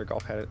 I'm pretty sure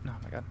Golf had it. Oh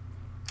my god.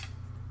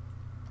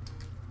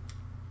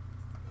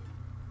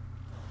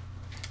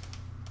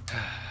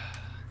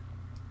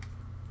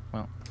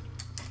 Well.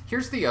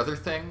 Here's the other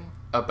thing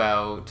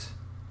about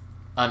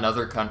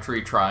another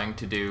country trying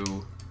to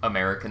do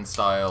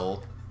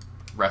American-style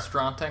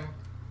restauranting.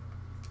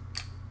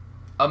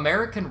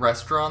 American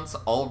restaurants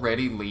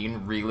already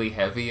lean really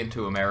heavy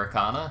into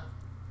Americana.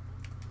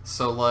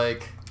 So,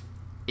 like,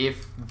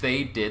 if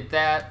they did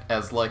that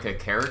as, like, a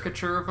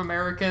caricature of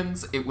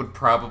Americans, it would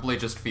probably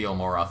just feel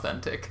more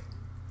authentic.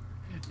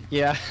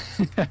 Yeah.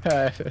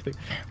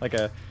 like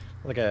a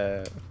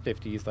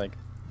 50s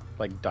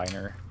like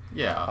diner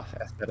Yeah.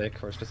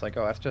 aesthetic, where it's just like,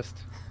 oh, that's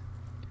just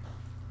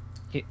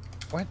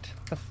what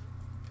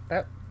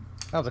that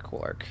was a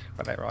cool arc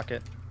by that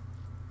rocket.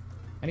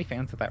 Any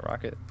fans of that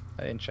rocket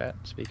in chat,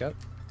 speak up.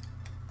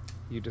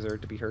 You deserve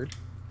to be heard.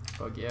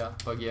 Bug yeah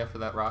for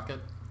that rocket.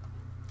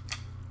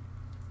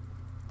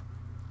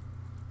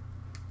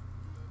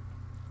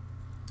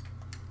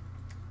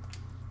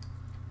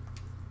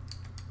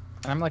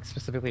 And I'm like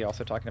specifically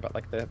also talking about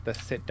like the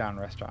sit down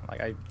restaurant,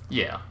 like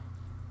Yeah.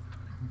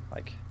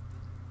 like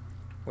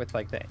with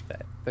like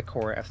the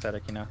core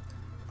aesthetic, you know.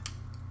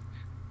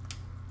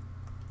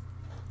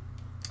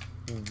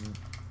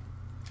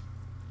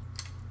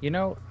 You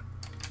know,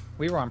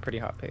 we were on pretty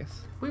hot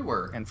pace. We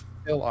were. And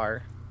still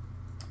are.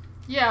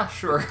 Yeah,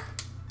 sure.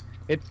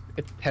 It's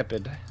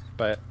tepid,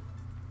 but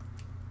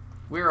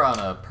We're on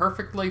a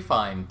perfectly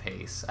fine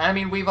pace. I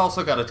mean, we've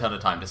also got a ton of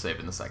time to save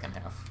in the second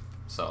half,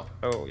 so...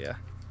 oh yeah.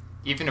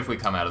 Even if we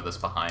come out of this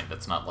behind,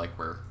 it's not like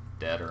we're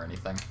dead or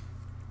anything.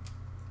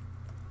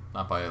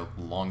 Not by a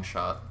long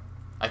shot.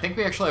 I think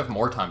we actually have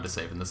more time to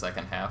save in the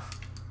second half.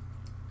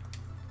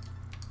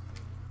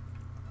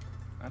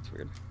 That's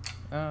weird.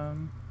 Yeah,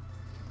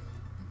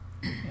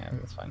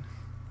 that's fine.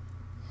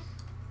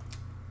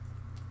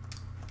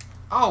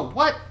 Oh,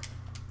 what?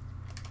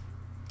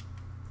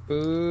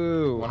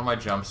 Boo! One of my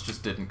jumps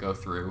just didn't go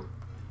through. Okay,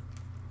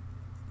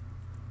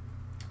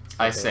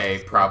 I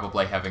say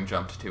probably having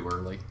jumped too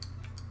early.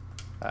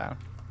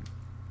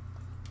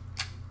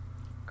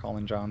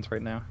 Calling Johns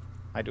right now.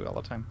 I do it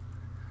all the time.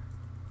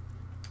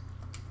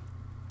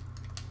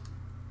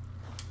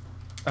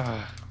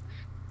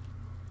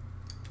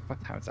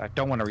 What time is that? I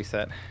don't want to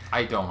reset,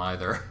 I don't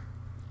either.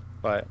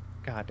 but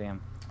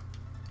goddamn.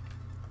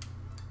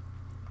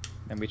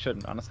 And we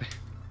shouldn't, honestly.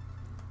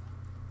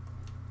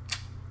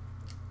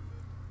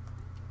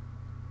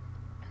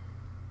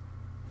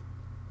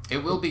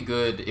 It will be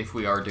good if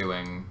we are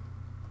doing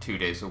 2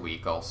 days a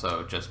week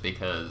also, just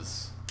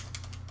because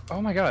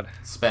Oh my god.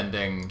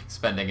 spending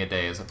a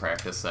day as a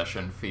practice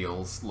session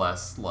feels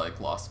less like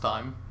lost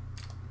time.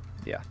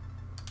 Yeah.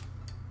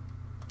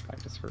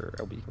 Practice for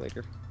a week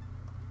later.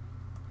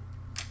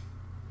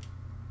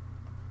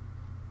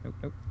 Nope,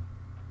 nope.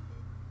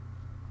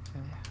 Okay,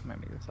 I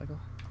might make this cycle.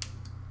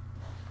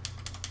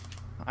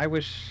 I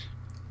wish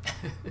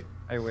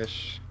I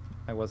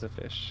was a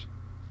fish.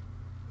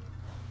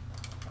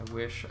 I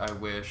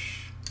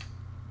wish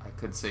I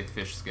could say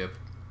fish skip.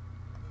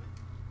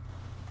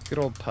 Good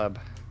old pub.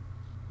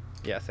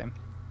 Yeah, same.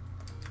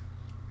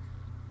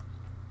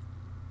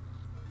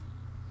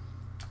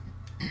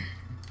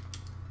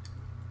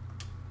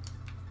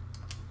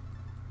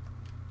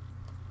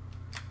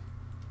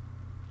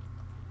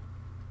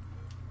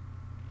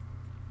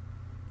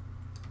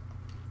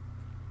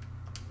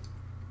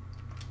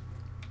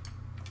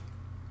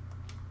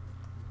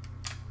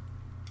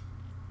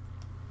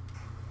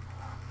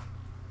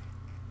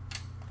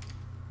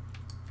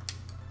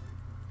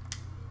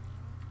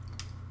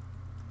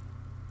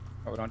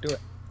 Oh, don't do it.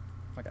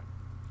 Oh my god.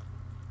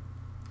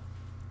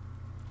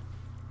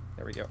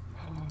 There we go.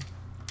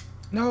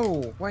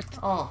 No! What?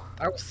 Oh,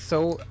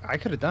 I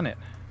could have done it.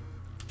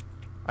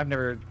 I've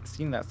never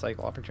seen that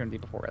cycle opportunity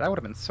before. That would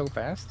have been so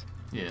fast.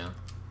 yeah.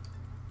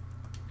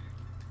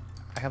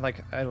 I had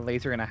like a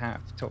laser and a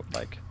half to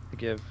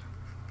give.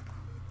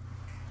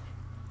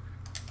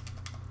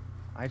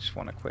 I just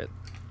want to quit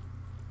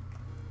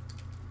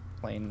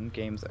playing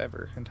games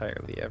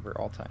entirely,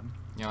 all time.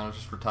 You wanna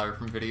just retire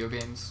from video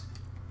games?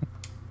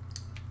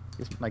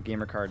 My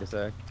gamer card is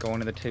going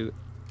to the toot.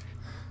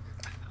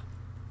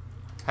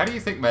 How do you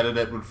think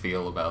Metadata would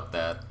feel about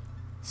that?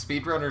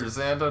 Speedrunner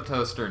Zando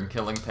Toaster and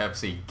Killing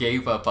Pepsi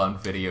gave up on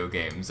video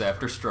games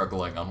after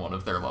struggling on one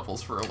of their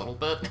levels for a little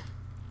bit.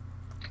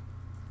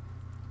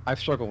 I've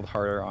struggled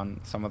harder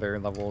on some other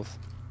levels,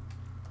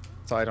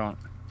 so I don't.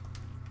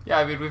 Yeah,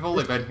 I mean, we've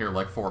only been here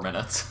like 4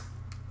 minutes.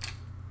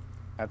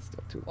 That's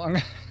still too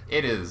long.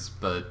 It is,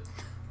 but...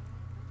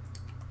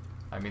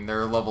 I mean,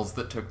 there are levels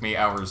that took me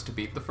hours to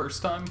beat the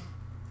first time.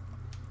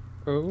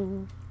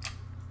 Oh.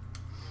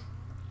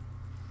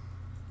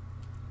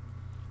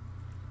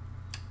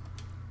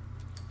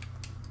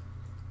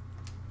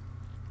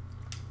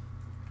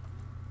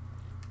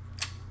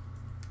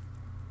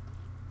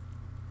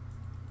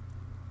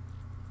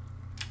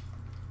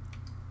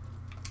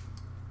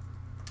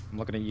 I'm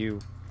looking at you.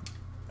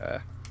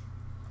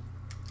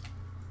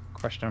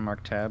 Question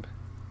mark tab.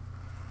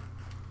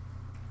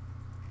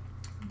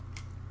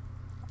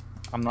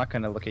 I'm not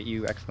going to look at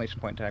you exclamation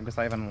point tab because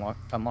I haven't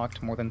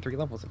unlocked more than 3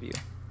 levels of you.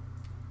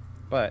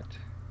 But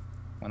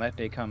when that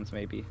day comes,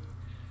 maybe.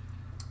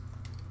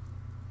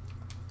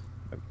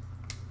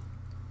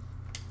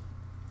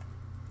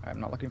 I'm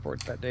not looking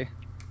forward to that day.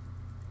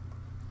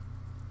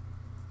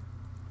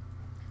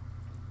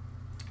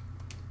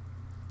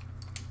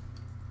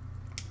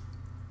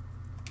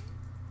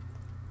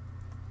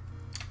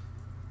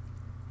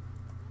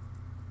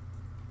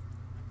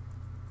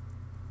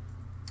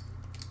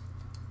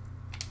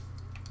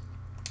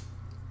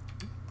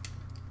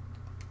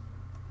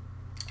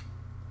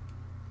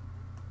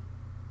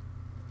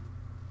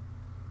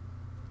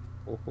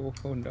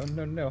 Oh, no,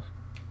 no, no.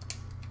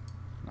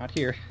 Not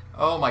here.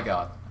 Oh my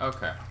god.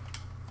 Okay.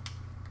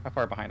 How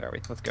far behind are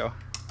we? Let's go.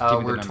 Give me the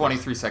We're numbers.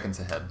 23 seconds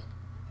ahead.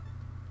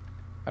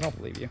 I don't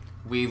believe you.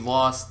 We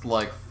lost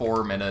like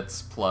 4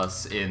 minutes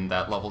plus in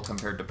that level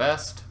compared to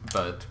best,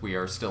 but we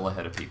are still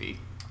ahead of PB.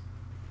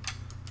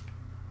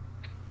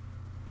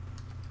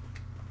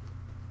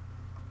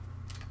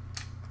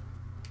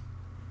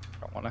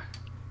 I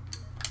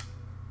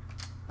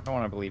don't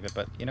wanna believe it,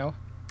 but you know,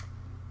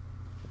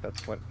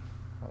 that's what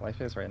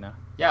life is right now.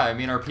 Yeah, I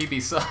mean, our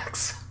PB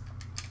sucks.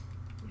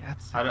 Yeah,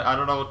 it's... I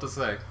don't know what to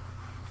say.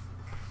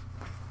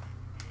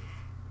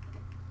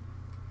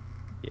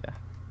 Yeah.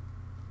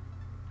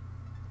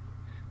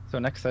 So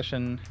next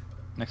session,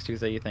 next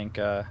Tuesday, you think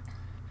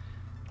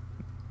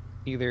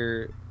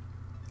either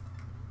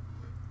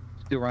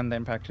do run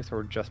then practice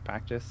or just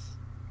practice,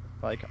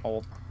 like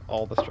all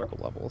the struggle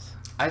levels?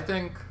 I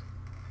think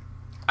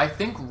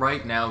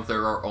right now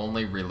there are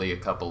only really a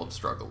couple of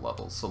struggle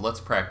levels, so let's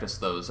practice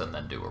those and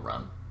then do a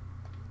run.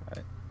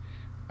 Right.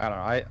 I don't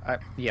know.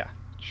 Yeah,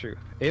 true.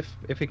 If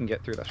we can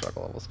get through the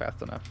struggle levels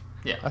fast enough.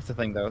 Yeah. That's the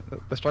thing, though.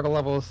 The struggle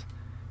levels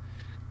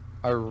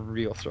are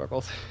real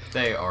struggles.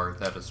 They are.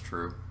 That is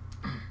true.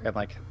 And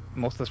like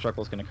most of the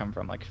struggle is going to come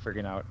from like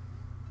figuring out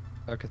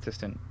a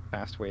consistent,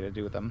 fast way to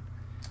do them.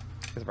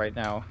 Because right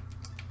now,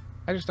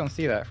 I just don't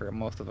see that for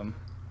most of them.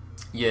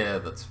 Yeah,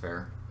 that's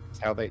fair. It's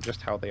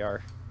how they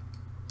are.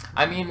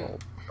 I mean,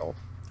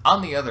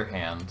 on the other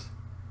hand,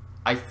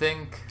 I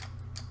think...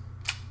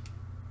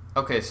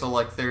 Okay, so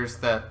like there's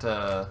that,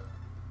 the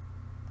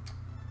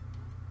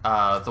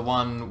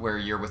one where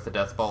you're with the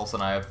death balls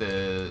and I have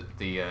the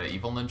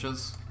evil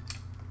ninjas.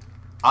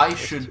 I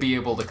should be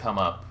able to come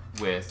up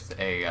with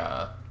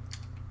a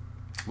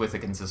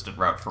consistent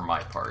route for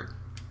my part.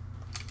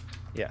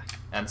 Yeah.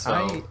 And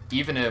so,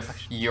 even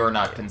if you're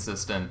not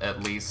consistent,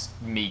 at least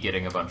me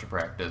getting a bunch of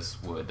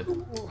practice would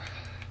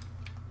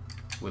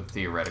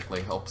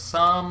theoretically help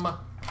some.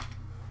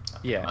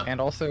 Yeah, and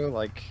also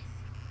like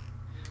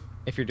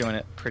if you're doing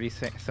it pretty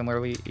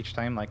similarly each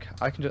time, like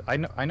I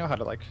know how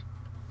to, like,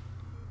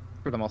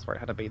 for the most part,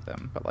 how to beat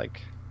them, but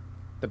like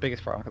the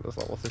biggest problem for those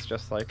levels is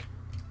just like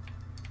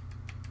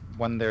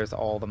when there's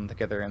all of them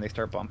together and they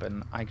start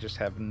bumping, I just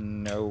have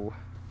no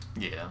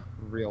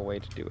real way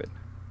to do it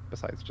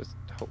besides just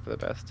hope for the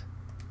best.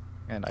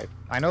 And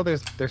I know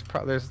there's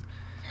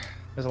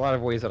a lot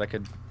of ways that I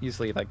could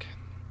easily like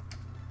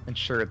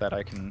ensure that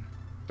I can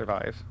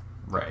survive,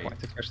 right?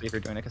 Points, especially if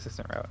you're doing a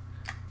consistent route.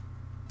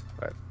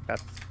 But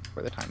that's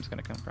where the time's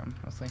going to come from,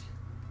 mostly.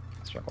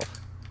 Struggle.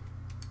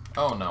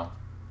 Oh no!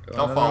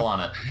 Don't fall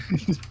on it.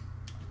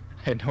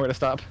 I had nowhere to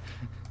stop.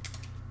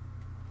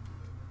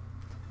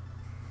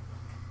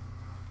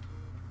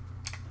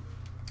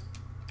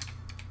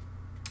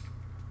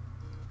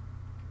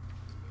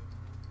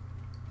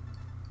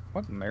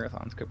 What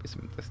marathons could we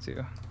submit this to?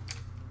 Gotta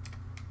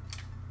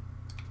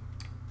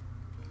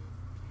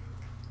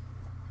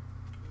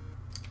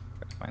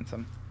find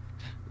some.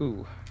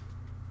 Ooh.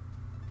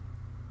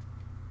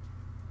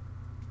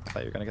 I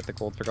thought you were gonna get the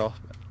gold for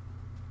golf,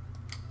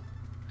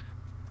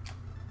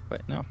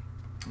 but no.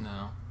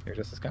 No. You're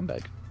just a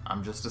scumbag.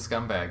 I'm just a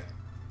scumbag.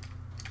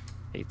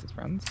 Hates his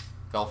friends.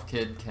 Golf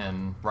Kid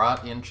can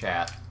rot in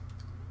chat.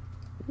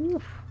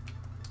 Oof.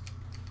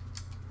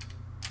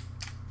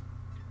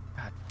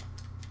 God.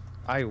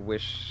 I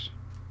wish...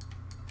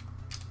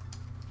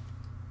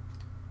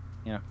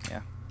 Yeah.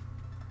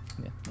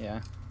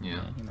 You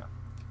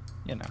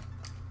know.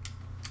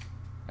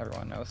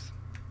 Everyone knows.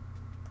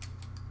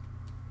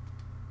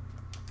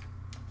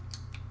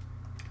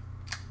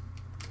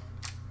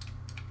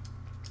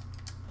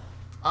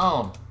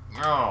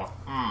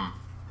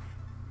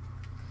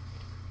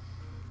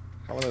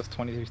 How are those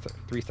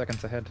 23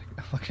 seconds ahead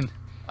looking?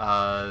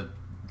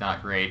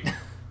 Not great.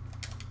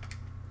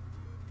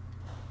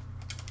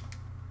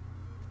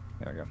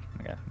 There we go.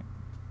 Okay.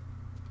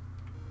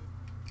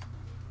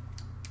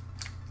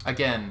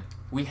 Again,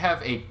 we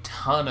have a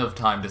ton of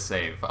time to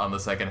save on the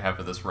second half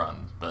of this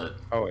run, but...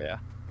 Oh, yeah.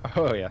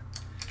 Oh, yeah.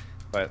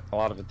 But a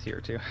lot of it's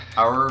here, too.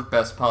 Our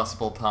best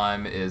possible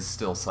time is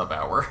still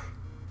sub-hour.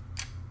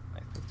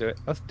 Nice. Let's do it.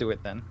 Let's do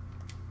it, then.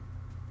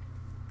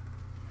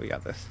 We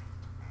got this.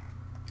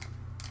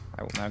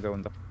 I will now go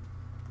into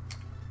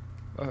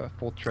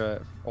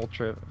ultra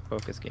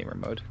focus gamer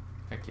mode.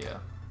 Heck yeah.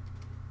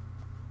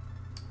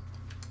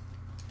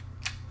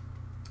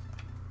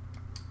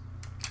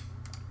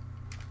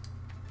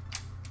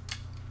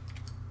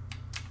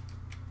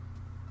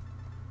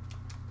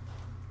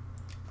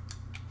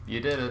 You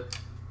did it.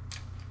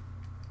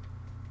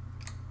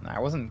 Nah, I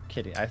wasn't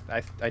kidding.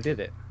 I did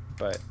it,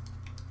 but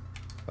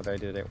whether I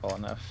did it well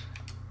enough,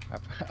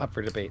 up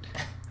for debate.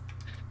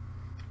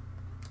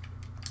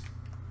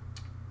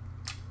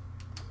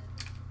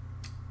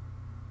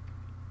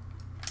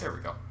 There we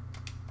go.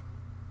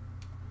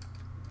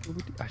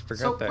 I forgot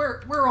So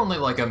that. we're only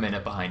like a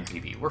minute behind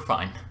PB. We're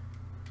fine.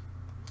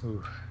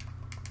 Ooh.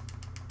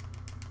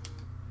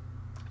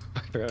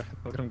 I forgot.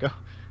 Look at him go.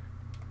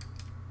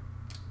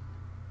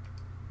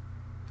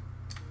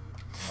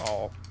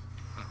 Oh.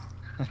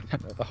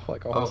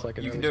 Like a whole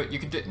second. You can do it. You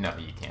can do it. No,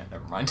 you can't.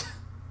 Never mind.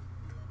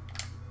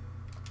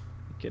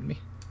 You kidding me?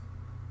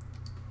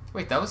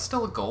 Wait, that was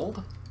still a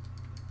gold?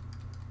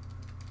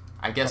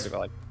 I guess... Probably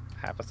about like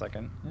half a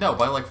second. No,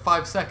 by like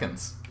 5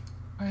 seconds.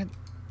 What?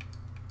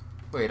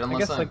 Wait,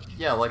 unless guess, like,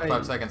 yeah, like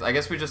 5 seconds. I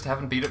guess we just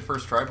haven't beat it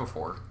first try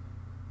before.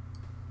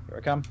 Here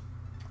I come.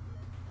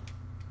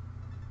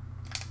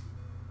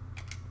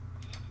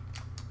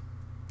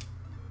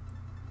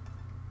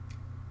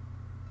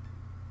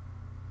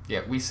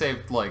 Yeah, we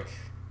saved like...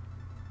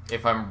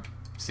 If I'm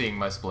seeing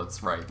my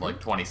splits right, like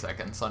 20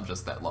 seconds on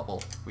just that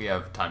level. We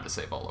have time to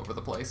save all over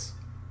the place.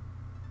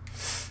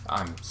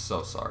 I'm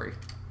so sorry.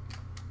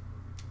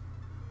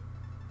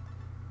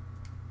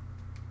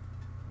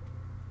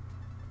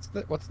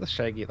 What's the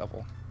Shaggy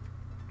level?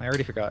 I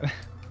already forgot.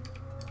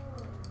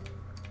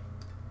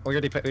 We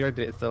already did.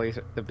 It's the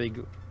laser, the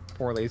big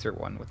 4 laser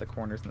one with the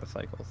corners and the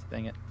cycles.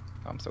 Dang it!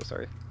 Oh, I'm so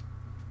sorry.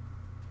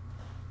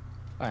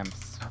 I am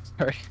so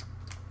sorry.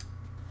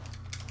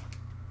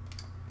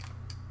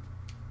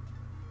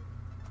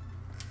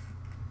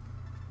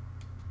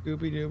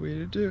 Ooby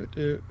dooby doo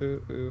doo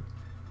ooh ooh.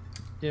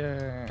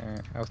 Yeah,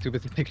 I was too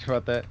busy thinking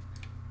about that.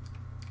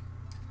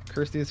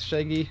 Kirsty is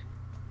Shaggy.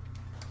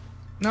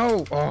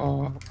 No!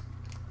 Oh!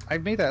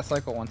 I've made that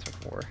cycle once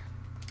before.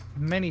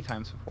 Many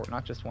times before,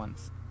 not just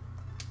once.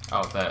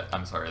 Oh,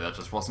 I'm sorry, that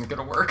just wasn't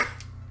gonna work.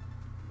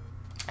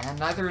 And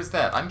neither is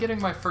that. I'm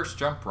getting my first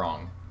jump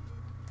wrong.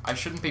 I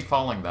shouldn't be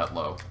falling that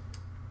low.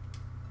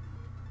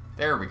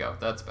 There we go,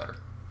 that's better.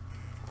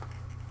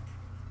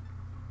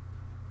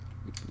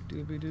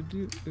 Yeah.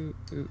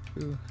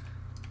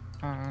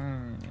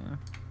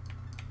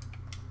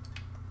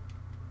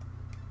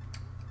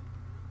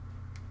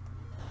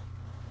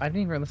 I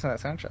didn't even listen to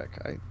that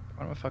soundtrack.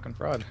 I'm a fucking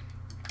fraud.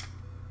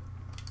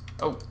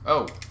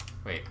 Oh,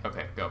 wait,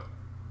 okay, go.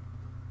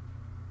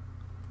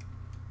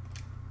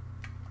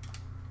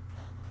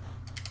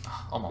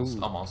 Almost,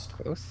 Ooh, almost.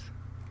 Close.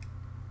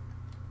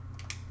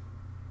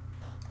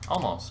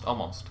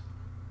 Almost.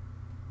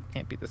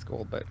 Can't beat this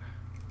gold, but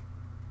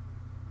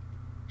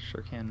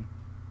sure can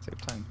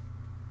save time.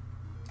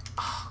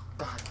 Oh,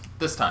 God.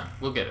 This time,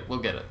 we'll get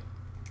it.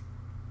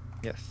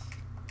 Yes.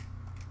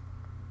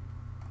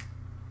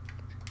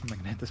 Am I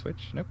gonna hit the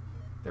switch? Nope.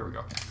 There we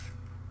go. Yes.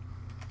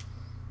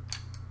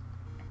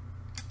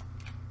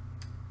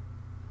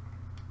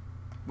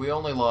 We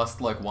only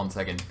lost like 1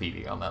 second to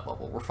PD on that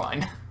level. We're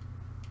fine.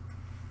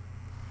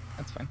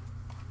 That's fine.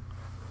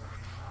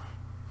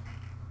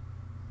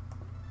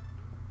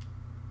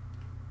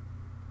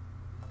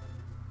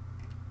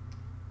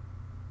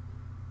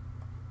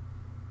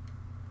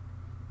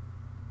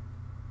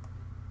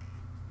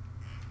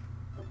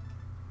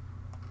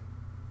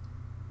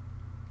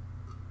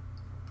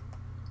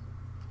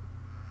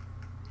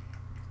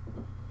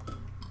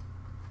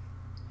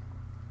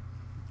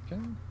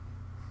 Okay.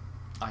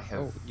 I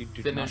have Oh, you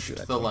did not do finished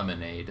that the to me.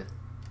 lemonade.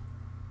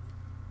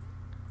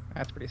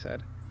 That's pretty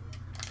sad.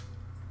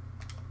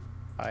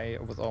 I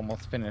was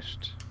almost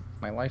finished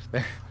my life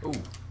there. Ooh.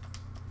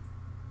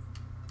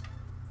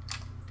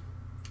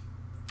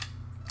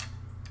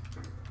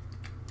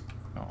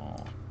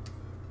 Oh.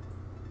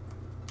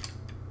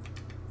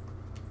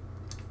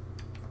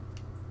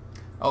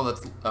 Oh,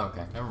 that's...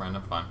 Okay, never mind,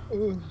 I'm fine.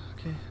 Ooh,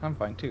 okay, I'm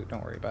fine too.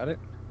 Don't worry about it.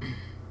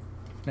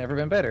 Never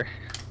been better.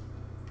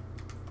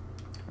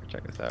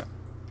 Check this out.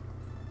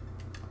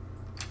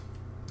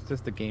 It's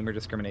just the gamer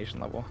discrimination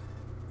level.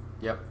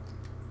 Yep.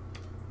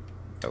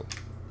 Oh.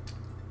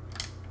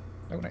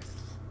 Oh, nice.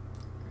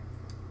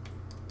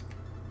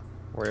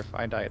 Or if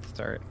I die at the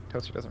start,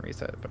 Toaster doesn't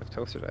reset, but if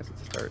Toaster dies at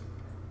the start,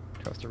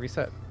 Toaster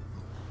reset.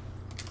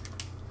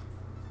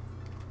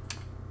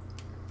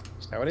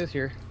 how it is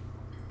here.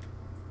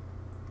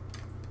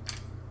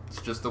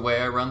 It's just the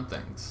way I run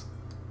things.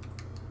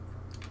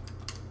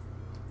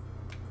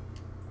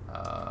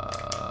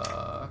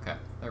 Okay,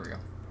 there we go.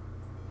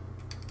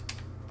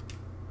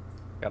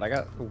 God, I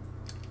got... Ooh.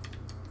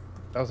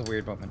 That was a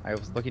weird moment. I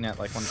was looking at,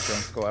 like, one of the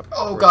drones go up.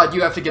 Oh god,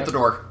 you have to get the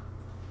door.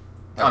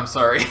 Oh. I'm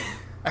sorry.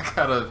 I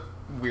got a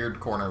weird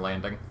corner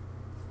landing.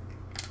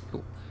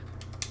 Cool.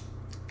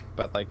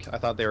 But, like, I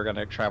thought they were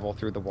gonna travel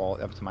through the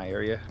wall up to my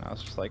area, and I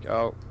was just like,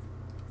 oh.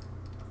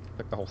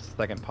 Took the whole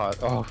second pot.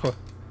 Oh.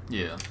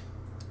 Yeah.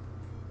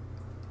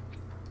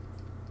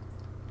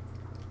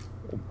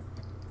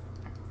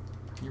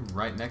 You're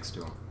right next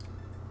to him.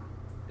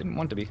 Didn't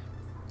want to be.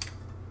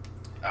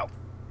 Ow.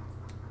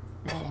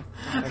 Oh,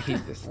 God, I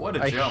hate this. What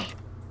a jump.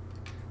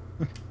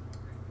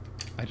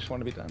 I just want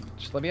to be done.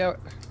 Just let me out.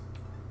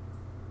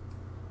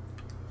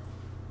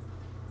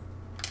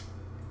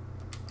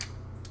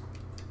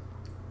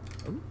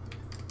 Ooh.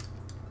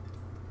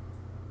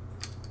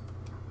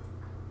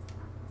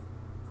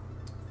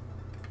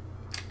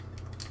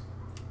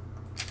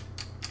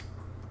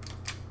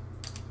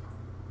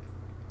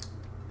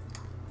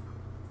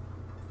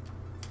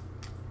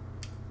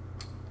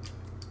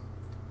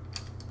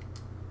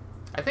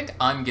 I think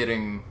I'm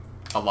getting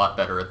a lot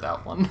better at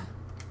that one.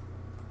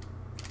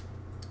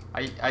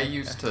 I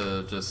used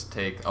to just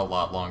take a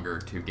lot longer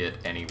to get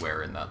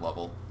anywhere in that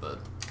level, but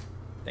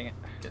Dang it.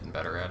 getting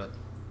better at it.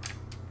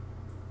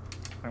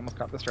 I almost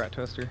got the strat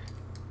toaster.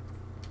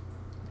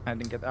 I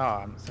didn't get...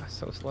 Ah, I'm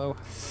so slow.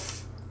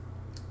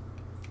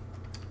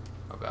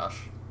 Oh gosh.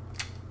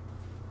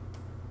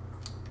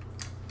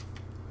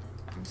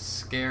 I'm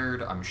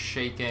scared, I'm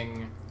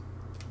shaking.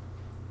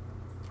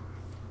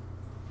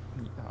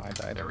 Oh, I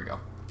died. There we go.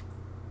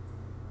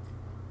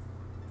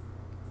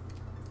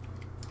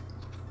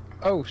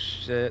 Oh,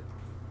 shit.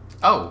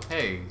 Oh,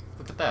 hey,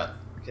 look at that.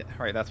 Okay,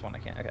 alright, that's one I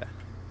can't. Okay.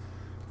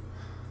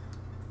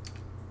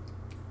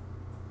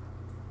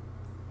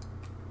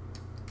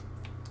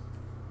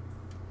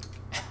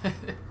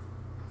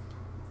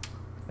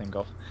 Same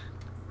golf.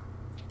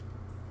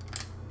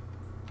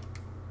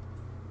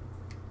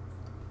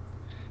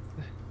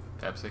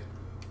 Pepsi.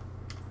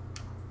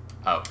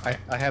 Oh.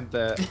 I had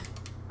the...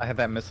 I had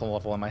that missile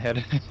level in my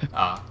head.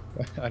 Ah.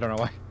 I don't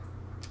know why.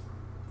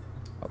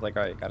 I was like,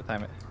 alright, gotta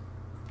time it.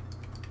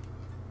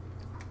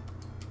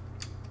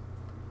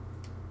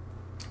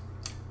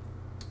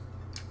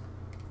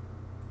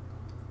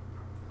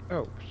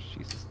 Oh,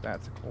 Jesus,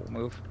 that's a cool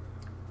move.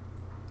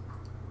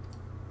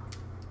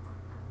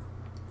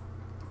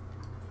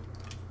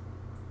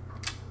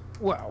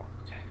 Wow.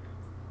 Okay.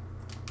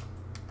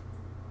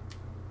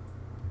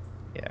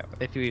 Yeah,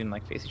 if you even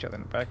like face each other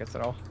in the brackets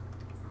at all.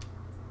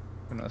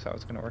 Who knows how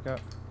it's gonna work out.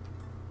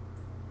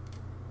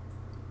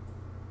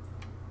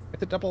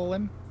 It's a double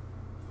elim?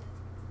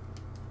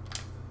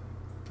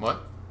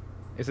 What?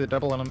 Is it a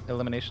double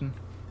elimination?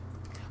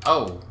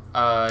 Oh,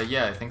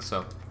 yeah, I think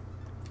so.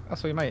 Oh,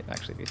 so we might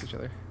actually face each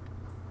other.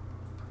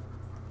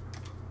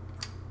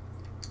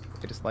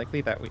 It is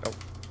likely that we... Oh,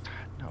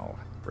 no.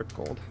 Rip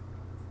gold.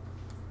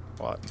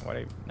 What? What?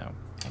 No.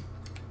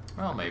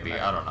 Well, maybe.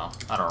 I don't know.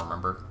 I don't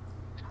remember.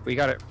 We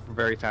got it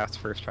very fast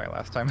first try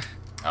last time.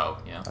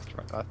 Oh, yeah.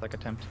 Last like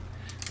attempt.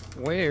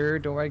 Where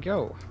do I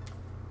go?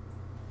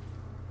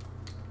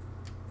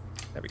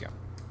 There we go.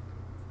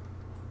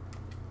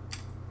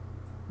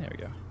 There we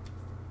go.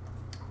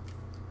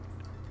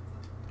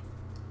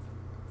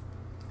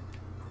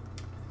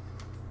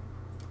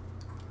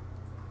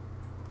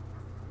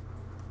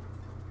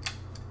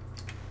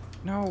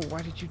 No,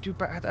 why did you do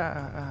bad?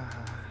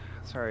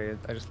 Sorry,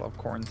 I just love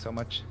corn so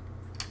much.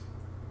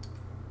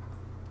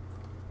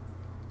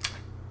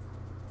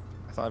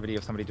 I saw a video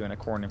of somebody doing a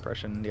corn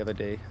impression the other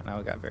day, and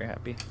I got very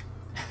happy.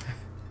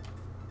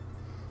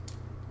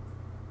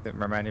 It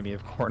reminded me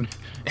of corn.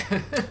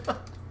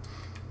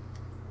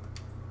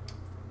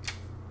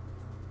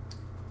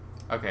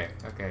 Okay,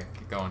 okay,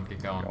 keep going,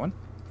 keep going. Going?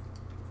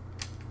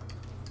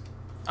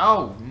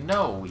 Oh,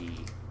 no!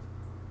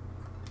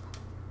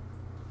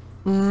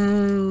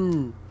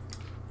 Boo!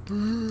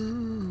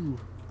 Boo!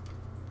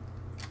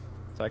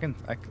 So I don't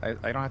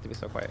have to be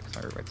so quiet because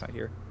my roommate's not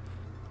here.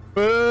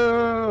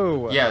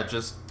 Boo! Yeah,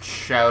 just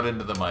shout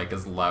into the mic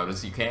as loud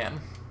as you can.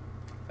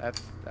 That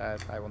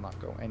I will not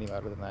go any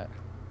louder than that.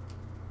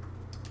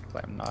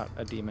 I'm not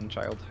a demon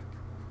child.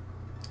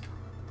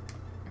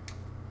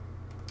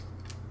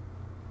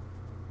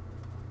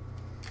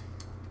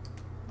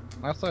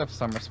 I also have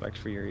some respect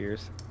for your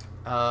ears.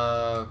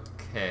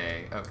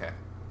 Okay, okay.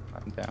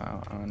 I'm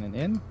down on and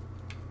in.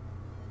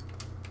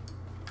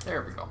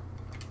 There we go.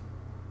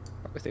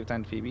 Probably saved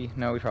time to Phoebe.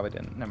 No, we probably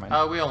didn't. Never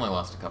mind. We only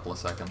lost a couple of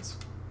seconds.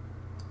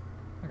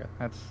 Okay,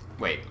 that's...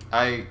 Wait,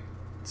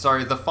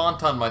 sorry, the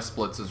font on my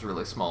splits is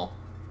really small.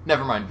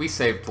 Never mind, we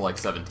saved like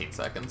 17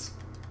 seconds.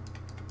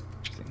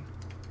 Interesting.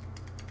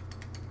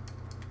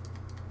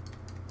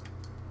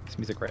 This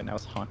music right now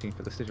is haunting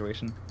for the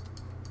situation.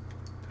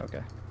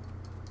 Okay.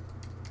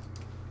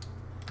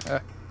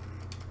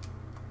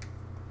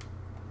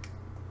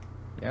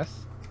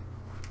 Yes?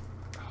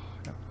 Oh,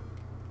 no.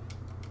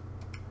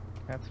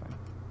 That's fine.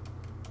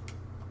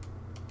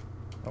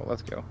 Oh,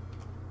 let's go.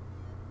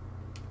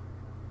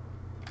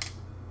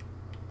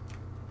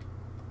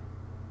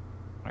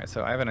 Alright,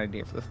 so I have an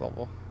idea for this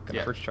level.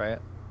 Gonna first try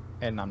it,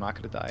 and I'm not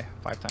gonna die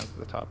 5 times to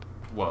the top.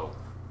 Whoa.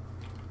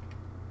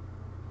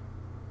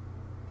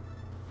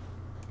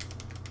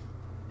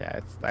 Yeah,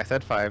 I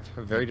said 5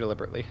 very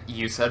deliberately.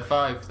 You said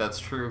 5, that's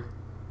true.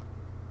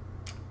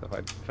 So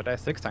if I die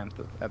 6 times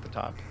at the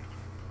top,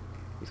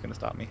 who's gonna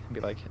stop me and be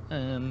like,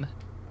 I'm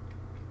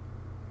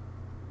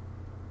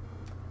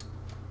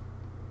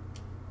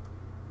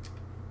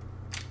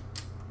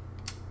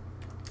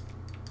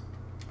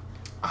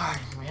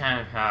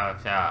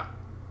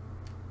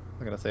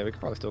gonna say we could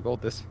probably still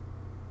gold this.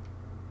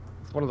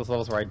 It's one of those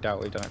levels where I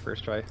doubt we've done it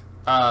first try.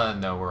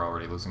 No, we're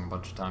already losing a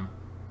bunch of time.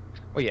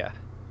 Well, yeah,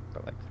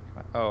 but like,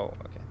 oh,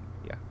 okay,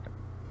 yeah,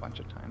 a bunch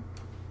of time.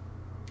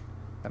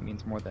 That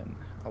means more than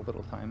a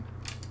little time.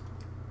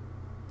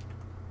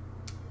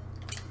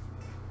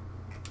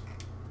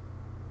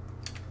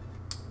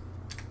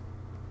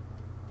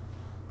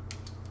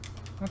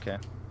 Okay.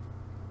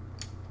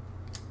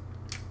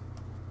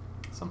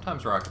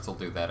 Sometimes rockets will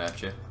do that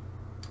at you.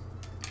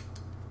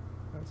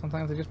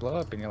 Sometimes they just blow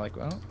up and you're like,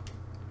 well,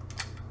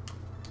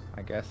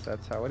 I guess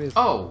that's how it is.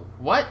 Oh,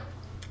 what?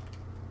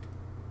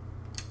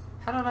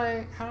 How did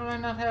I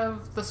not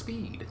have the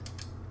speed?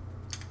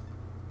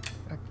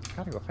 I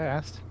gotta go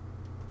fast.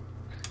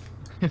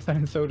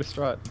 I'm so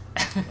distraught.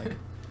 Like,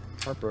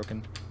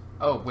 heartbroken.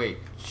 Oh, wait.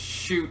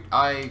 Shoot,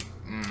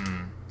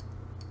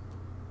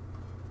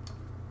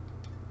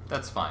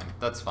 That's fine.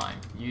 That's fine.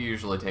 You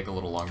usually take a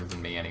little longer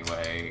than me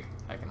anyway.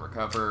 I can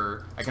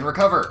recover. I can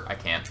recover! I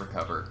can't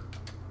recover.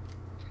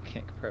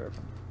 Can't recover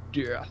from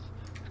death.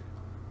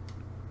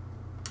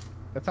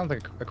 That sounds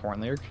like a Korn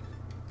lyric.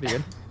 Be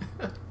good.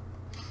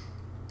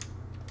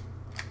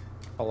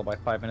 Followed by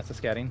 5 minutes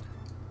of scatting.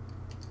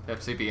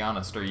 Pepsi, be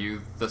honest. Are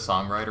you the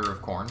songwriter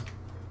of Korn?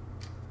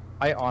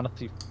 I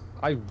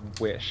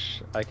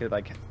wish I could,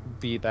 like,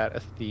 be that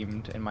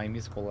esteemed in my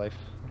musical life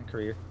and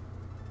career.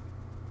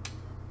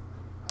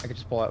 I could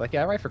just pull out, like,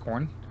 yeah, I write for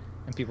Korn.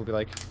 And people be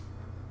like...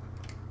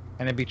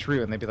 And it'd be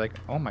true, and they'd be like,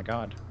 oh my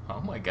god. Oh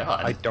my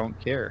god. I don't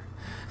care.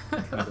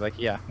 And I'd be like,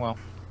 yeah, well...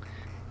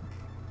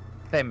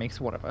 That makes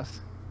one of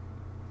us.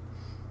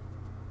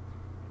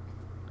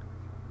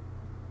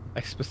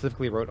 I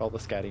specifically wrote all the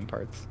scatting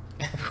parts.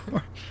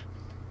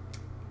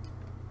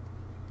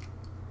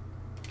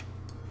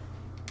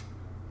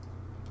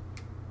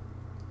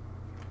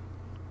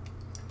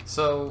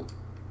 So,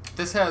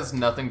 this has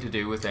nothing to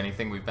do with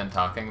anything we've been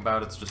talking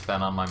about, it's just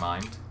been on my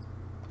mind.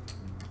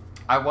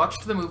 I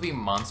watched the movie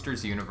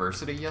Monsters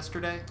University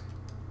yesterday.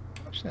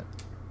 Oh shit.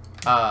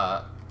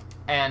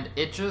 And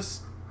it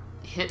just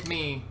hit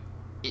me.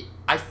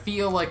 I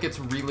feel like it's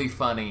really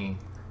funny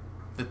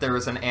that there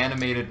was an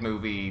animated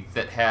movie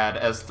that had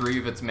as 3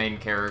 of its main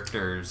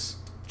characters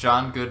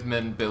John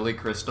Goodman, Billy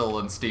Crystal,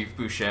 and Steve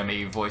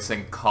Buscemi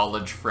voicing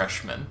college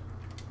freshmen.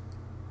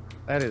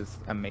 That is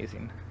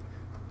amazing.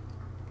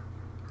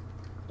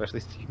 Especially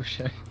Steve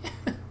Buscemi.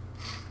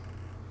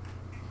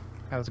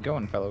 How's it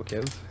going, fellow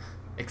kids?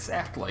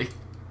 Exactly.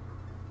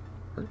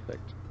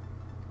 Perfect.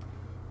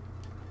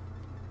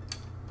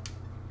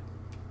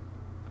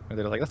 Or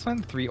they're like, let's find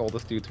the 3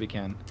 oldest dudes we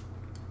can.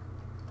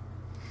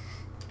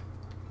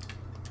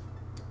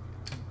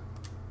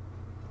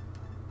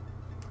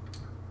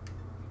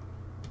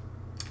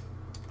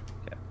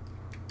 Yeah.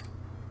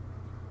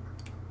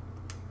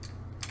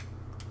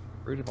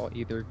 Root of all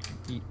either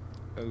eat.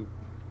 Oh.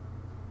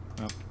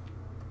 No.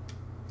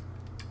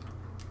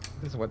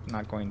 This is what's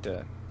not going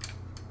to,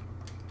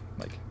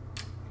 like,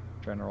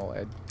 general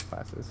ed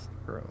classes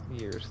for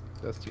years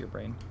does to your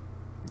brain.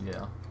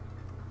 Yeah.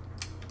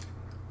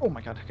 Oh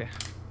my god, okay.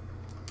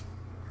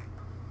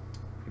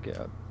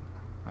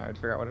 I would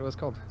figure out what it was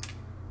called.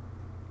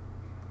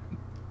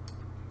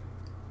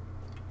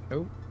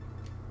 Oh.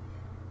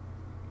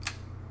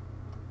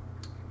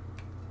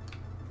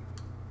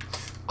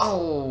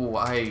 Oh,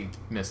 I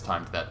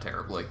mistimed that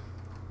terribly.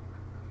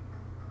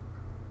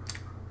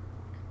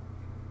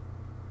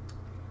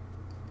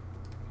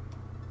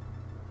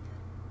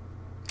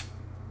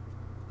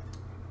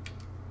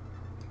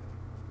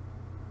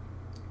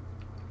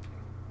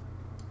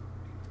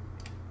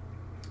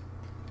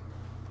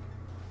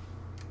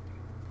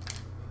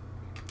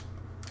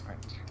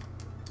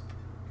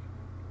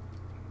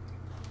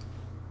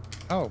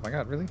 Oh my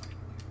god, really?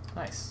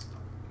 Nice.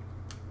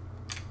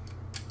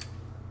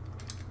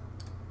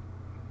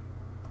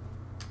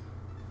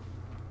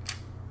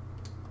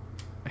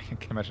 I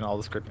can imagine all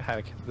the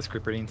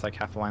script readings, like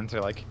half the lines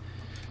are like,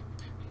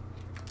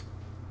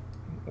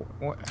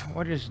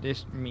 what does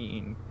this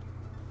mean?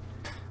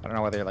 I don't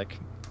know whether they're like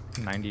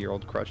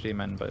 90-year-old crotchety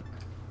men, but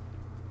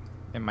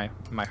in my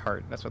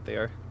heart, that's what they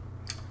are.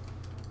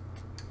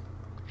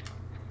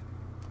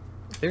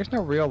 There's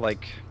no real,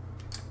 like,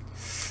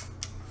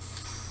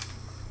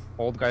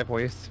 old guy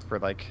voice for,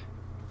 like,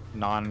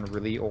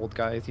 non-really old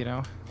guys, you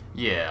know?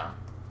 Yeah.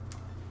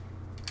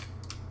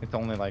 It's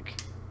only, like...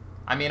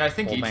 I mean, I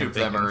think Old each Man of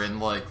them are Dickens. in,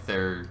 like,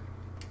 their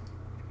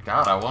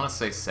God, I want to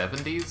say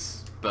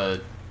 70s,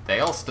 but they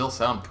all still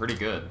sound pretty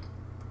good.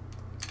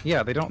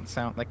 Yeah, they don't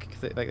sound like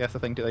that's the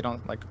thing too. They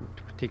don't like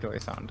particularly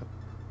sound.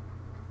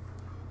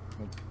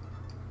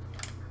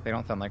 They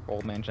don't sound like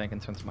Old Man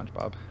Jenkins from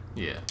SpongeBob.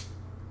 Yeah.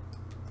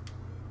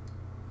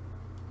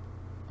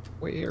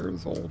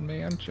 Where's Old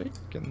Man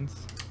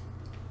Jenkins?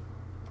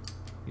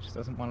 He just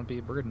doesn't want to be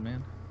a burden,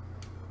 man.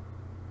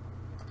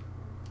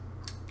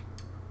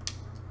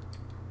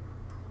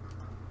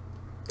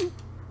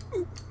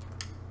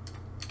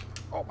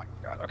 Oh my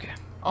god, okay.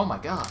 Oh my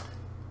god.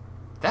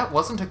 That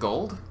wasn't a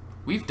gold?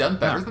 We've done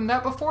better than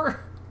that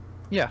before?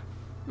 Yeah.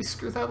 We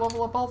screw that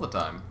level up all the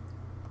time.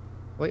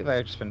 Lately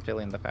I've just been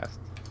feeling the fast.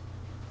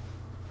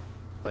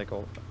 Like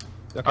old.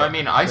 Okay. I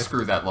mean, I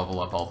screw that level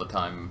up all the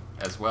time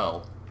as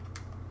well.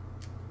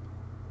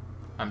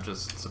 I'm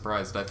just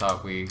surprised. I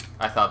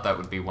thought that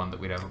would be one that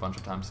we'd have a bunch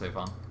of time save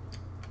on.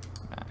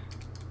 Nah.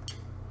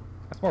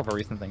 That's more of a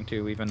recent thing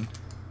too, even.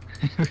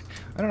 I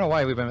don't know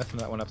why we've been messing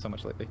that one up so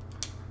much lately.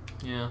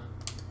 Yeah.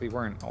 We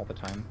weren't all the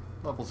time.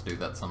 Levels do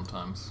that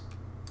sometimes.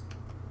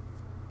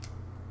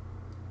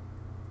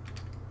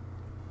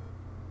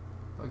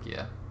 Oh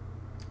yeah.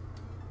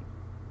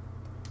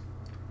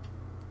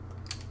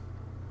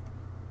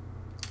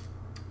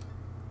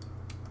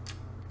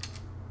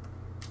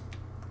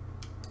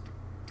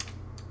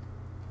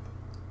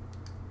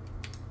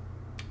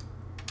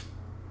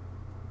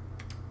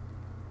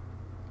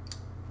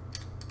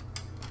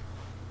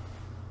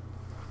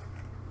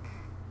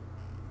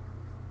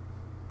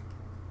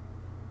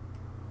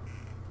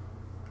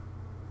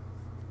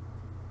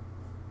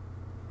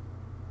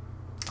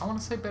 I want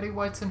to say Betty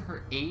White's in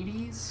her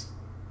 80s?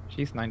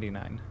 She's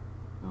 99.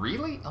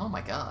 Really? Oh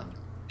my god.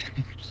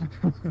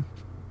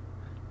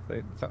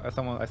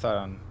 Someone I saw it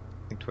on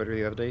I think Twitter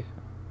the other day,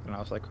 and I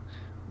was like,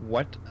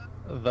 "What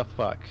the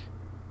fuck?"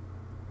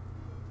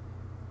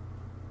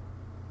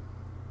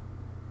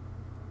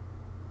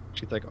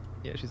 She's like,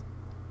 "Yeah, she's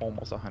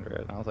almost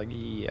 100," and I was like,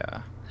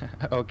 "Yeah,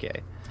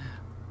 okay,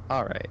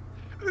 all right,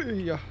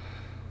 yeah."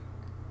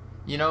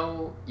 You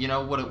know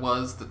what it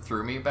was that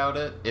threw me about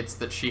it? It's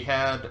that she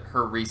had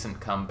her recent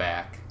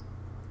comeback.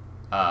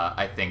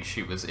 I think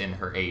she was in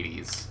her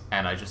 80s,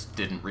 and I just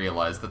didn't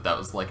realize that that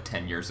was like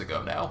 10 years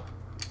ago now.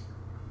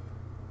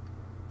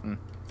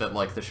 That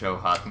like the show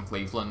Hot in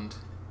Cleveland,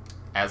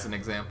 as an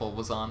example,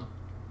 was on.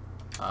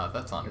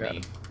 That's on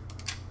me.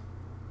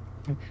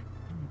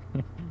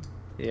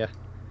 Yeah.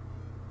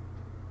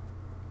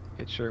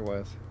 It sure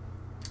was.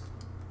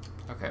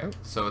 Okay,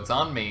 so it's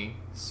on me,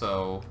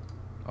 so...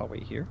 I'll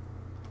wait here.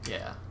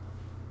 Yeah.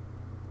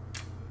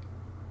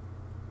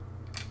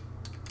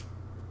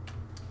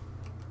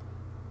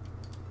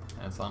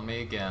 And it's on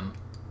me again.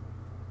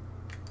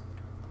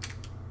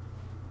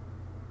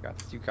 Got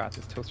this, you got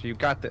this, Toaster, you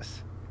got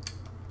this.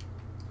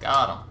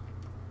 Got him.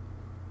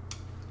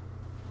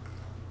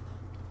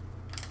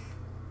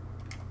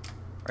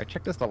 Alright,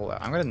 check this level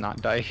out. I'm gonna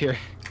not die here.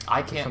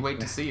 I can't wait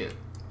to see it.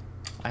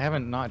 I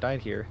haven't not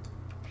died here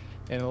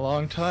in a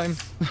long time.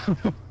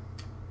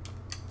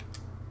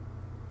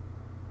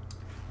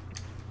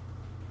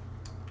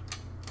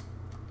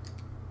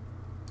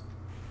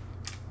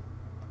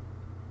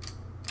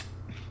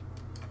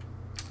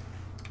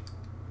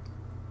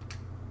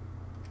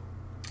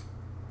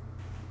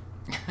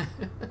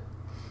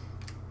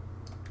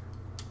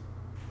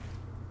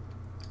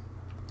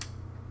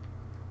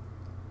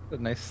 A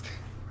nice,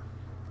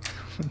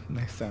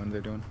 nice sound they're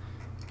doing.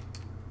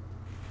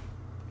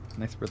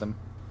 Nice rhythm.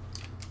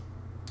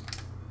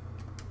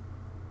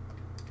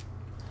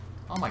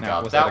 Oh my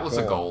Now, god, that was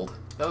a gold.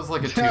 That was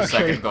like a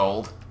 2-second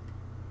gold.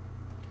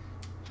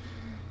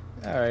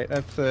 Alright,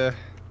 that's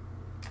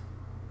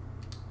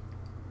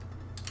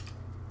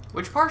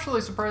Which partially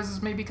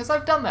surprises me because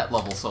I've done that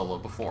level solo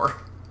before.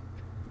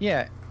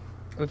 yeah,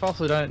 we've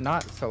also done it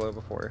not solo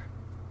before.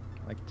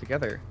 Like,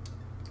 together.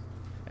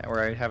 Yeah,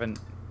 where I haven't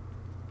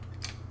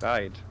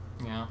died.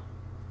 Yeah.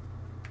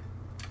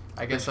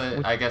 I guess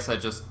I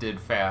just did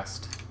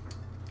fast.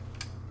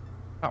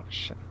 Oh,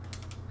 shit.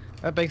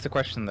 That begs the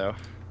question, though.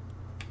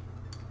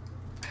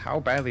 How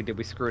badly did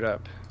we screw it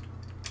up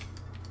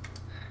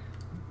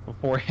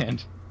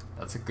beforehand?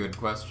 That's a good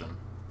question.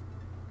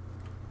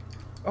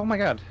 Oh my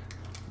god.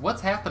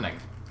 What's happening?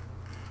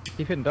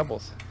 Keep hitting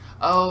doubles.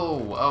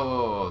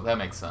 Oh, that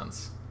makes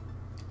sense.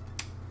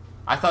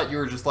 I thought you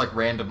were just like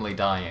randomly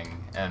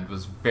dying and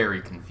was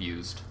very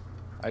confused.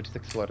 I just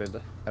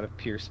exploded out of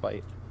pure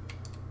spite.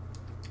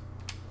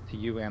 To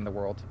you and the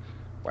world.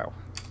 Wow.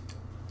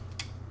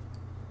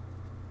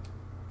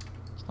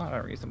 It's not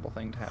a reasonable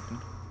thing to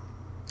happen.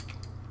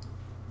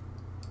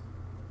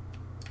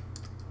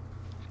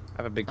 I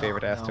have a big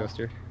favorite ass no.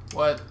 toaster.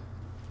 What?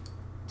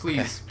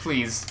 Please,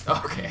 please.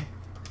 Okay.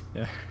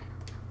 Yeah.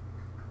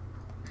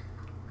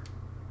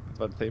 I was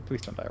about to say,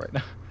 please don't die right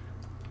now.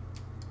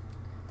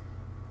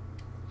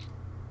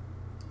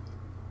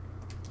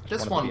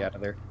 This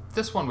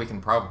one we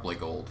can probably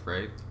gold,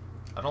 right?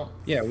 I don't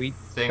we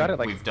think got it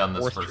like we've done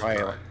this first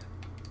try.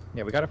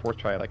 Yeah, we got a fourth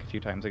try like a few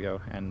times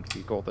ago, and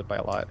we golded by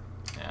a lot.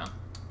 Yeah.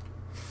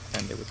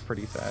 And it was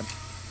pretty sad.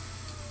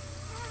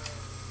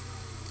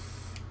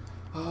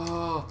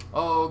 Oh,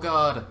 oh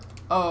god.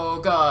 Oh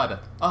god.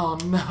 Oh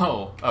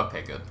no.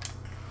 Okay, good.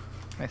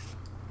 Nice.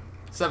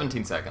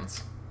 17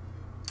 seconds.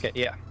 Okay,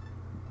 yeah.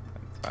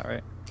 That's about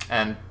right.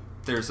 And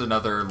there's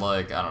another,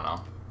 like, I don't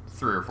know,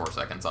 3 or 4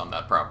 seconds on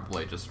that,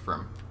 probably, just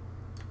from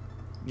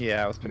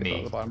Yeah, I was pretty low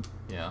me. at the bottom.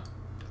 Yeah.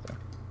 So.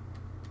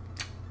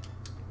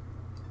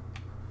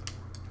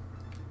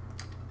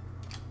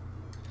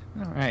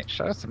 Alright,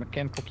 shout out to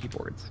mechanical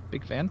keyboards.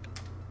 Big fan.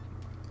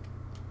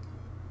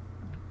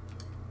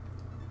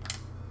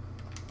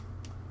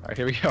 Alright,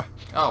 here we go.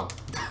 Oh.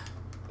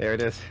 There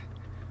it is.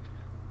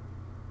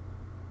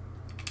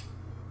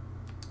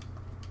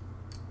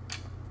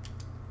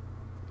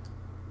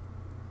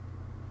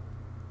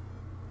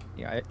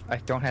 Yeah, I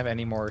don't have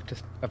any more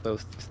of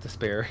those to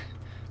spare.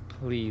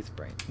 Please,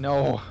 Brain.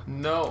 No!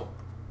 No.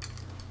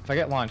 If I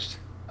get launched.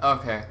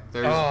 Okay,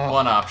 there's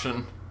one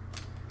option.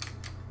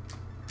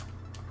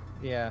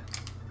 Yeah.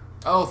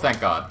 Oh, thank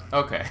god.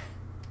 Okay.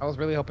 I was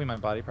really hoping my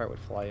body part would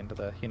fly into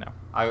the, you know.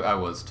 I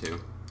was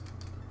too.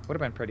 Would have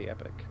been pretty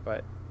epic,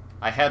 but...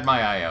 I had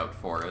my eye out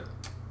for it.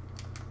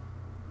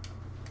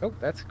 Oh,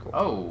 that's cool.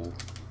 Oh.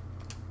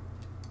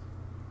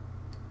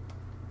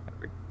 Had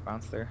a big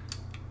bounce there.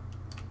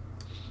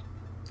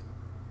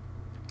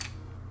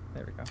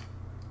 There we go.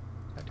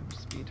 Not too much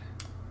speed.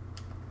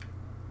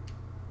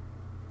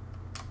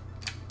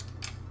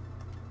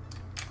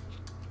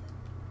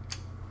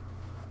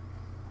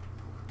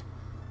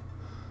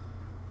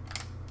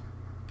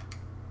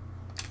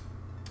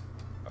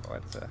 Oh,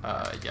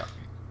 that's yeah.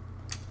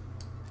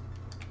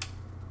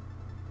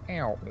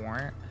 Ow,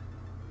 what?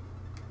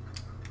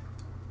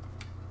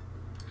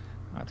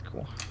 That's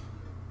cool.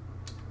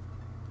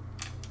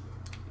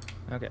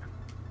 Okay.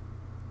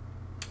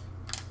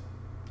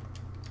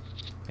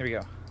 Here we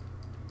go.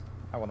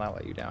 I will not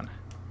let you down.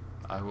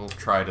 I will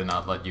try to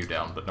not let you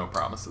down, but no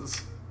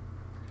promises.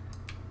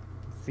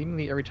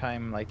 Seemingly every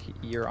time, like,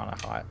 you're on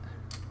a hot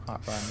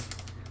run,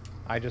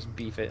 I just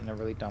beef it in a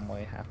really dumb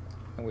way,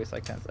 and waste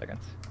like 10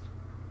 seconds.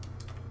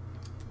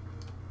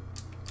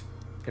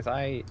 Because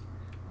I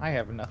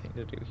have nothing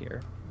to do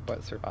here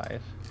but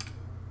survive.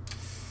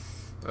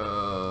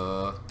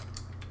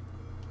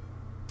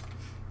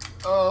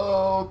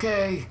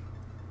 Okay.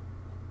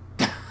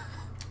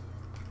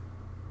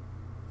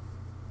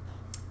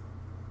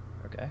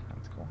 Okay,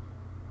 that's cool.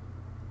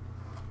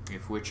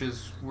 If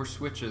witches were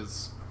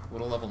switches,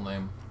 what a level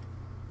name.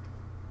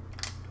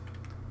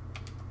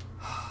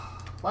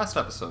 Last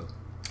episode.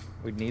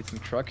 We'd need some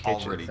truck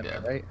hitches. Already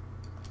dead. Right?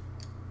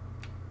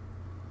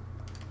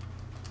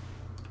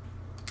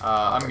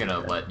 I'm gonna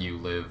let you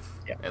live,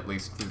 Yeah. at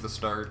least through the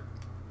start.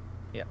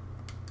 Yeah.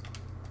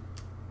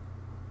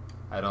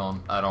 I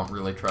don't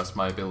really trust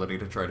my ability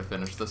to try to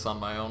finish this on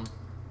my own.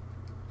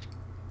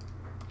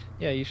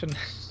 Yeah, you shouldn't,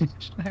 you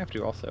shouldn't have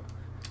to also.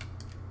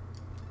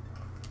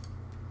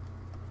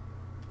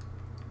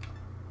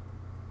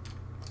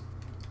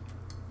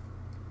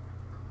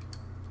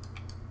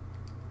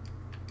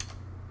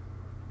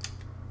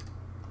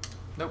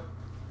 Nope.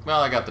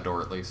 Well, I got the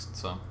door at least,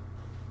 so.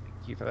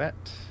 Thank you for that.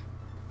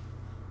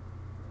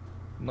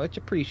 Much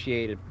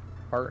appreciated,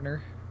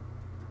 partner.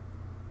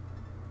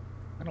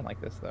 I don't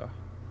like this though.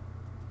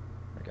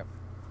 There we go.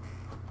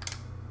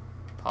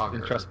 Pogger.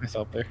 Didn't trust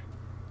myself there.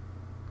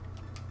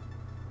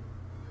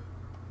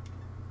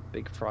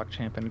 Big frog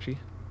champ energy.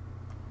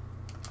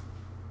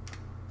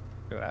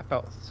 Ooh, that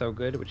felt so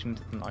good, which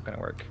means it's not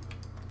gonna work.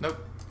 Nope.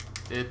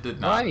 It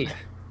did not. Right.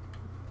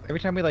 Every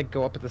time we like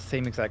go up at the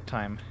same exact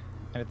time,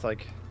 and it's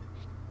like,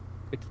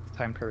 it's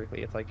timed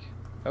perfectly. It's like,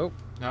 oh.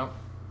 Nope.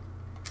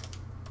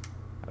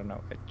 I don't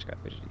know. I just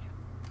got fidgety.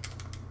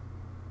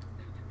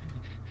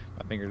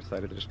 My finger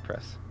decided to just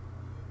press.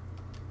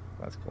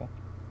 That's cool.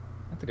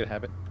 That's a good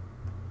habit.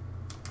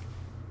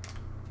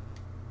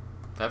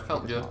 That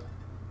felt good.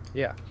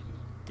 Yeah.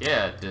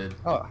 Yeah, it did.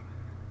 Oh,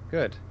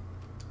 good.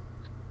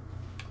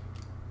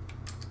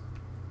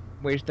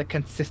 Where's the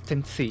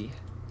consistency?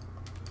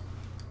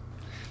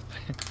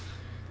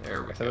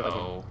 There we I sounded like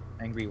go.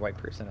 an angry white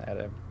person at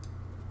a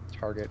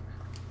target.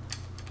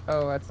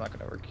 Oh, that's not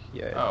gonna work.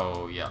 Yeah.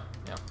 Oh, yeah,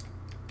 yeah.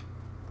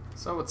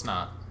 So it's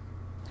not.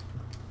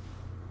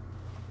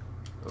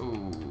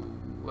 Ooh,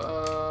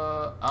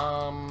 huh.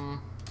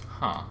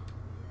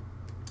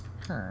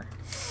 Huh.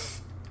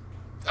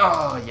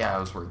 Oh, yeah, I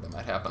was worried that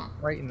might happen.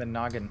 Right in the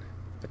noggin.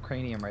 The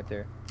cranium right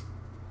there.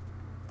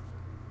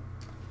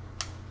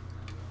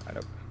 I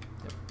don't.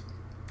 Yep.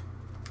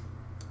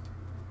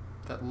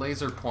 That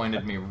laser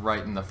pointed me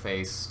right in the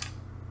face.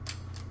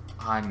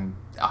 I'm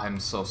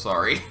so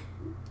sorry.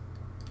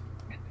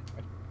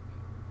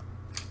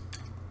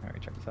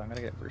 Alright, check this out. I'm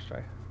gonna get first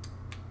try.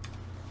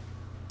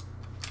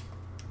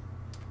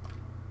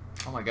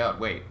 Oh my god,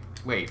 wait.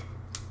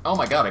 Oh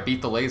my god, I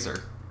beat the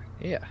laser.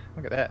 Yeah,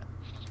 look at that.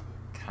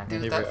 Can I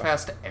do it that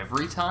fast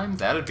every time?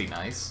 That'd be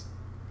nice.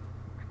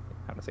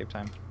 How to save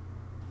time.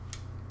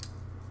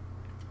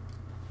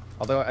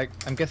 Although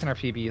I'm guessing our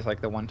PB is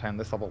like the one time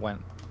this level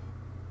went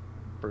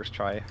first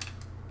try.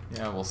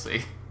 Yeah, we'll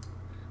see.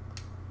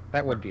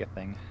 That would be a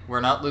thing.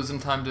 We're not losing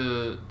time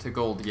to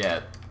gold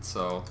yet,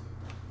 so...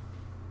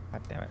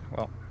 God damn it.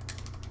 Well,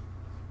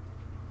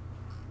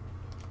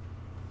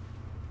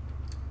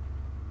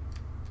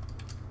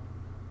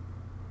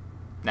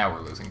 now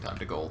we're losing time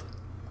to gold.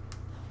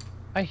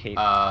 I hate.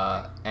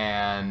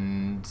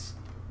 And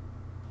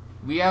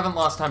we haven't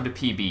lost time to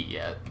PB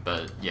yet,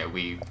 but yeah,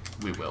 we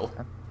will.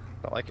 That's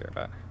all I care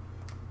about.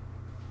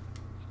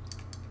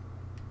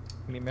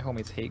 Me and my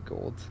homies hate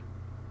golds.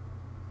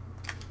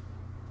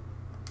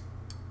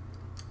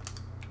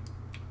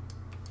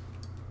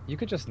 You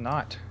could just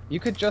not.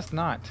 You could just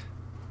not.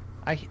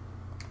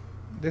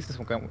 This is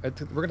we're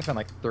gonna spend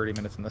like 30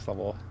 minutes in this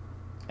level,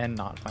 and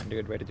not find a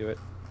good way to do it.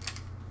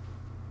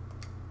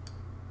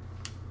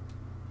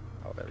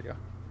 Oh, there we go.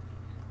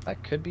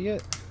 That could be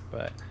it,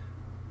 but.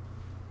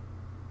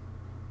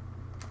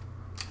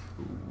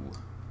 Ooh.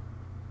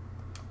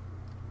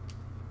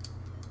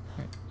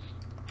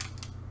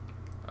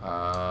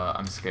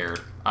 I'm scared.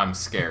 I'm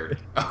scared.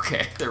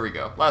 Okay, there we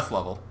go. Last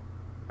level.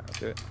 Let's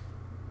do it.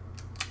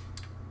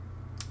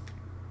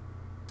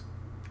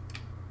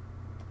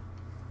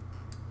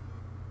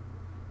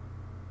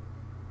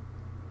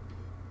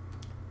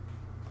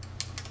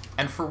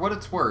 And for what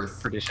it's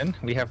worth... Tradition.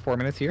 We have 4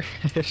 minutes here.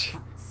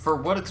 For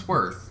what it's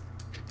worth,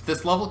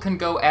 this level can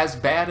go as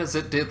bad as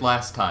it did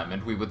last time,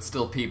 and we would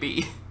still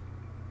PB.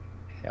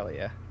 Hell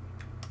yeah.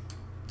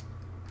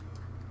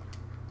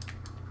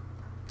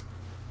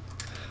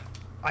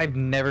 I've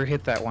never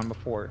hit that one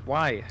before.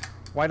 Why?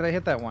 Why did I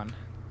hit that one?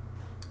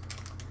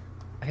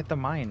 I hit the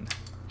mine.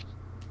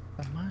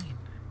 The mine.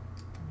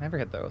 Never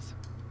hit those.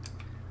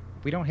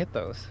 We don't hit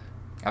those.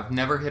 I've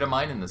never hit a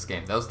mine in this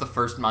game. That was the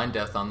first mine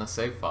death on the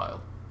save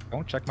file.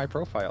 Don't check my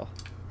profile.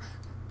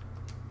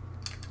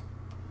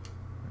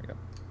 There we go.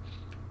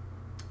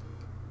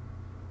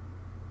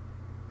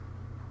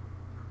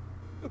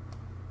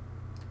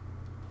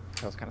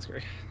 That was kind of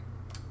scary.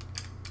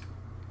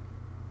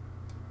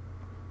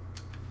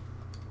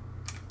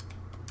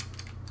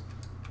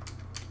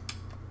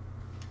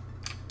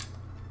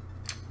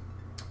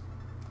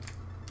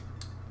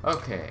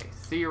 Okay,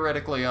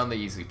 theoretically on the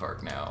easy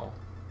part now.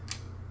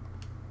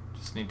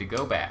 Just need to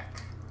go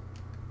back.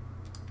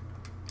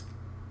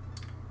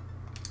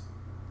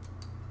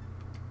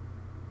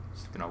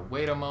 Just gonna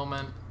wait a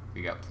moment.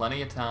 We got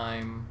plenty of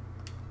time.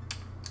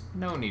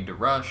 No need to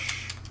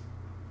rush.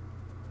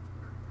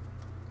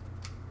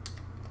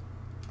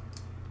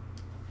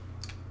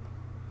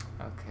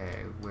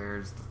 Okay,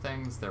 where's the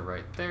things? They're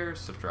right there,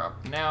 so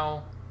drop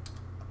now.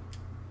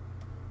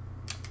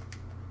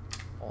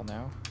 All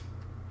now.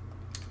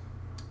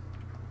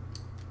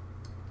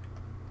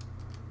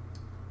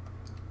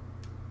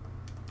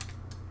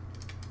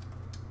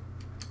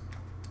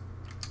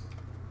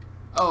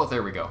 Oh,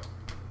 there we go.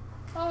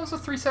 Oh, it was a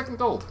 3-second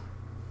gold.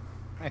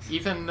 Nice.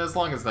 Even as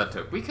long as that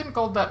took. We can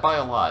gold that by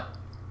a lot.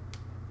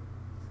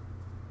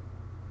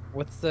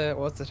 What's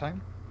the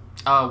time?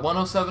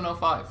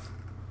 1:07:05.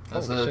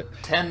 That's Holy a shit.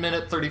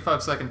 10-minute,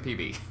 35-second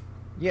PB.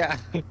 Yeah.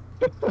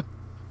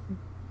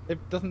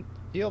 It doesn't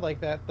feel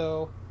like that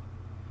though.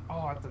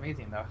 Oh, that's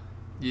amazing though.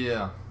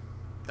 Yeah.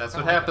 That's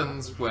what Oh.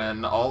 happens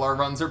when all our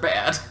runs are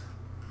bad.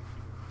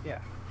 Yeah.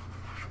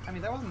 I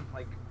mean, that wasn't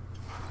like,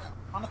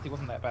 honestly,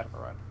 wasn't that bad of a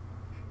run.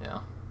 Yeah.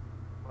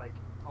 Like,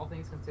 all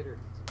things considered,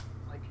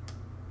 like,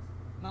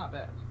 not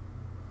bad.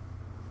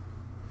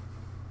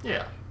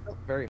 Yeah. Very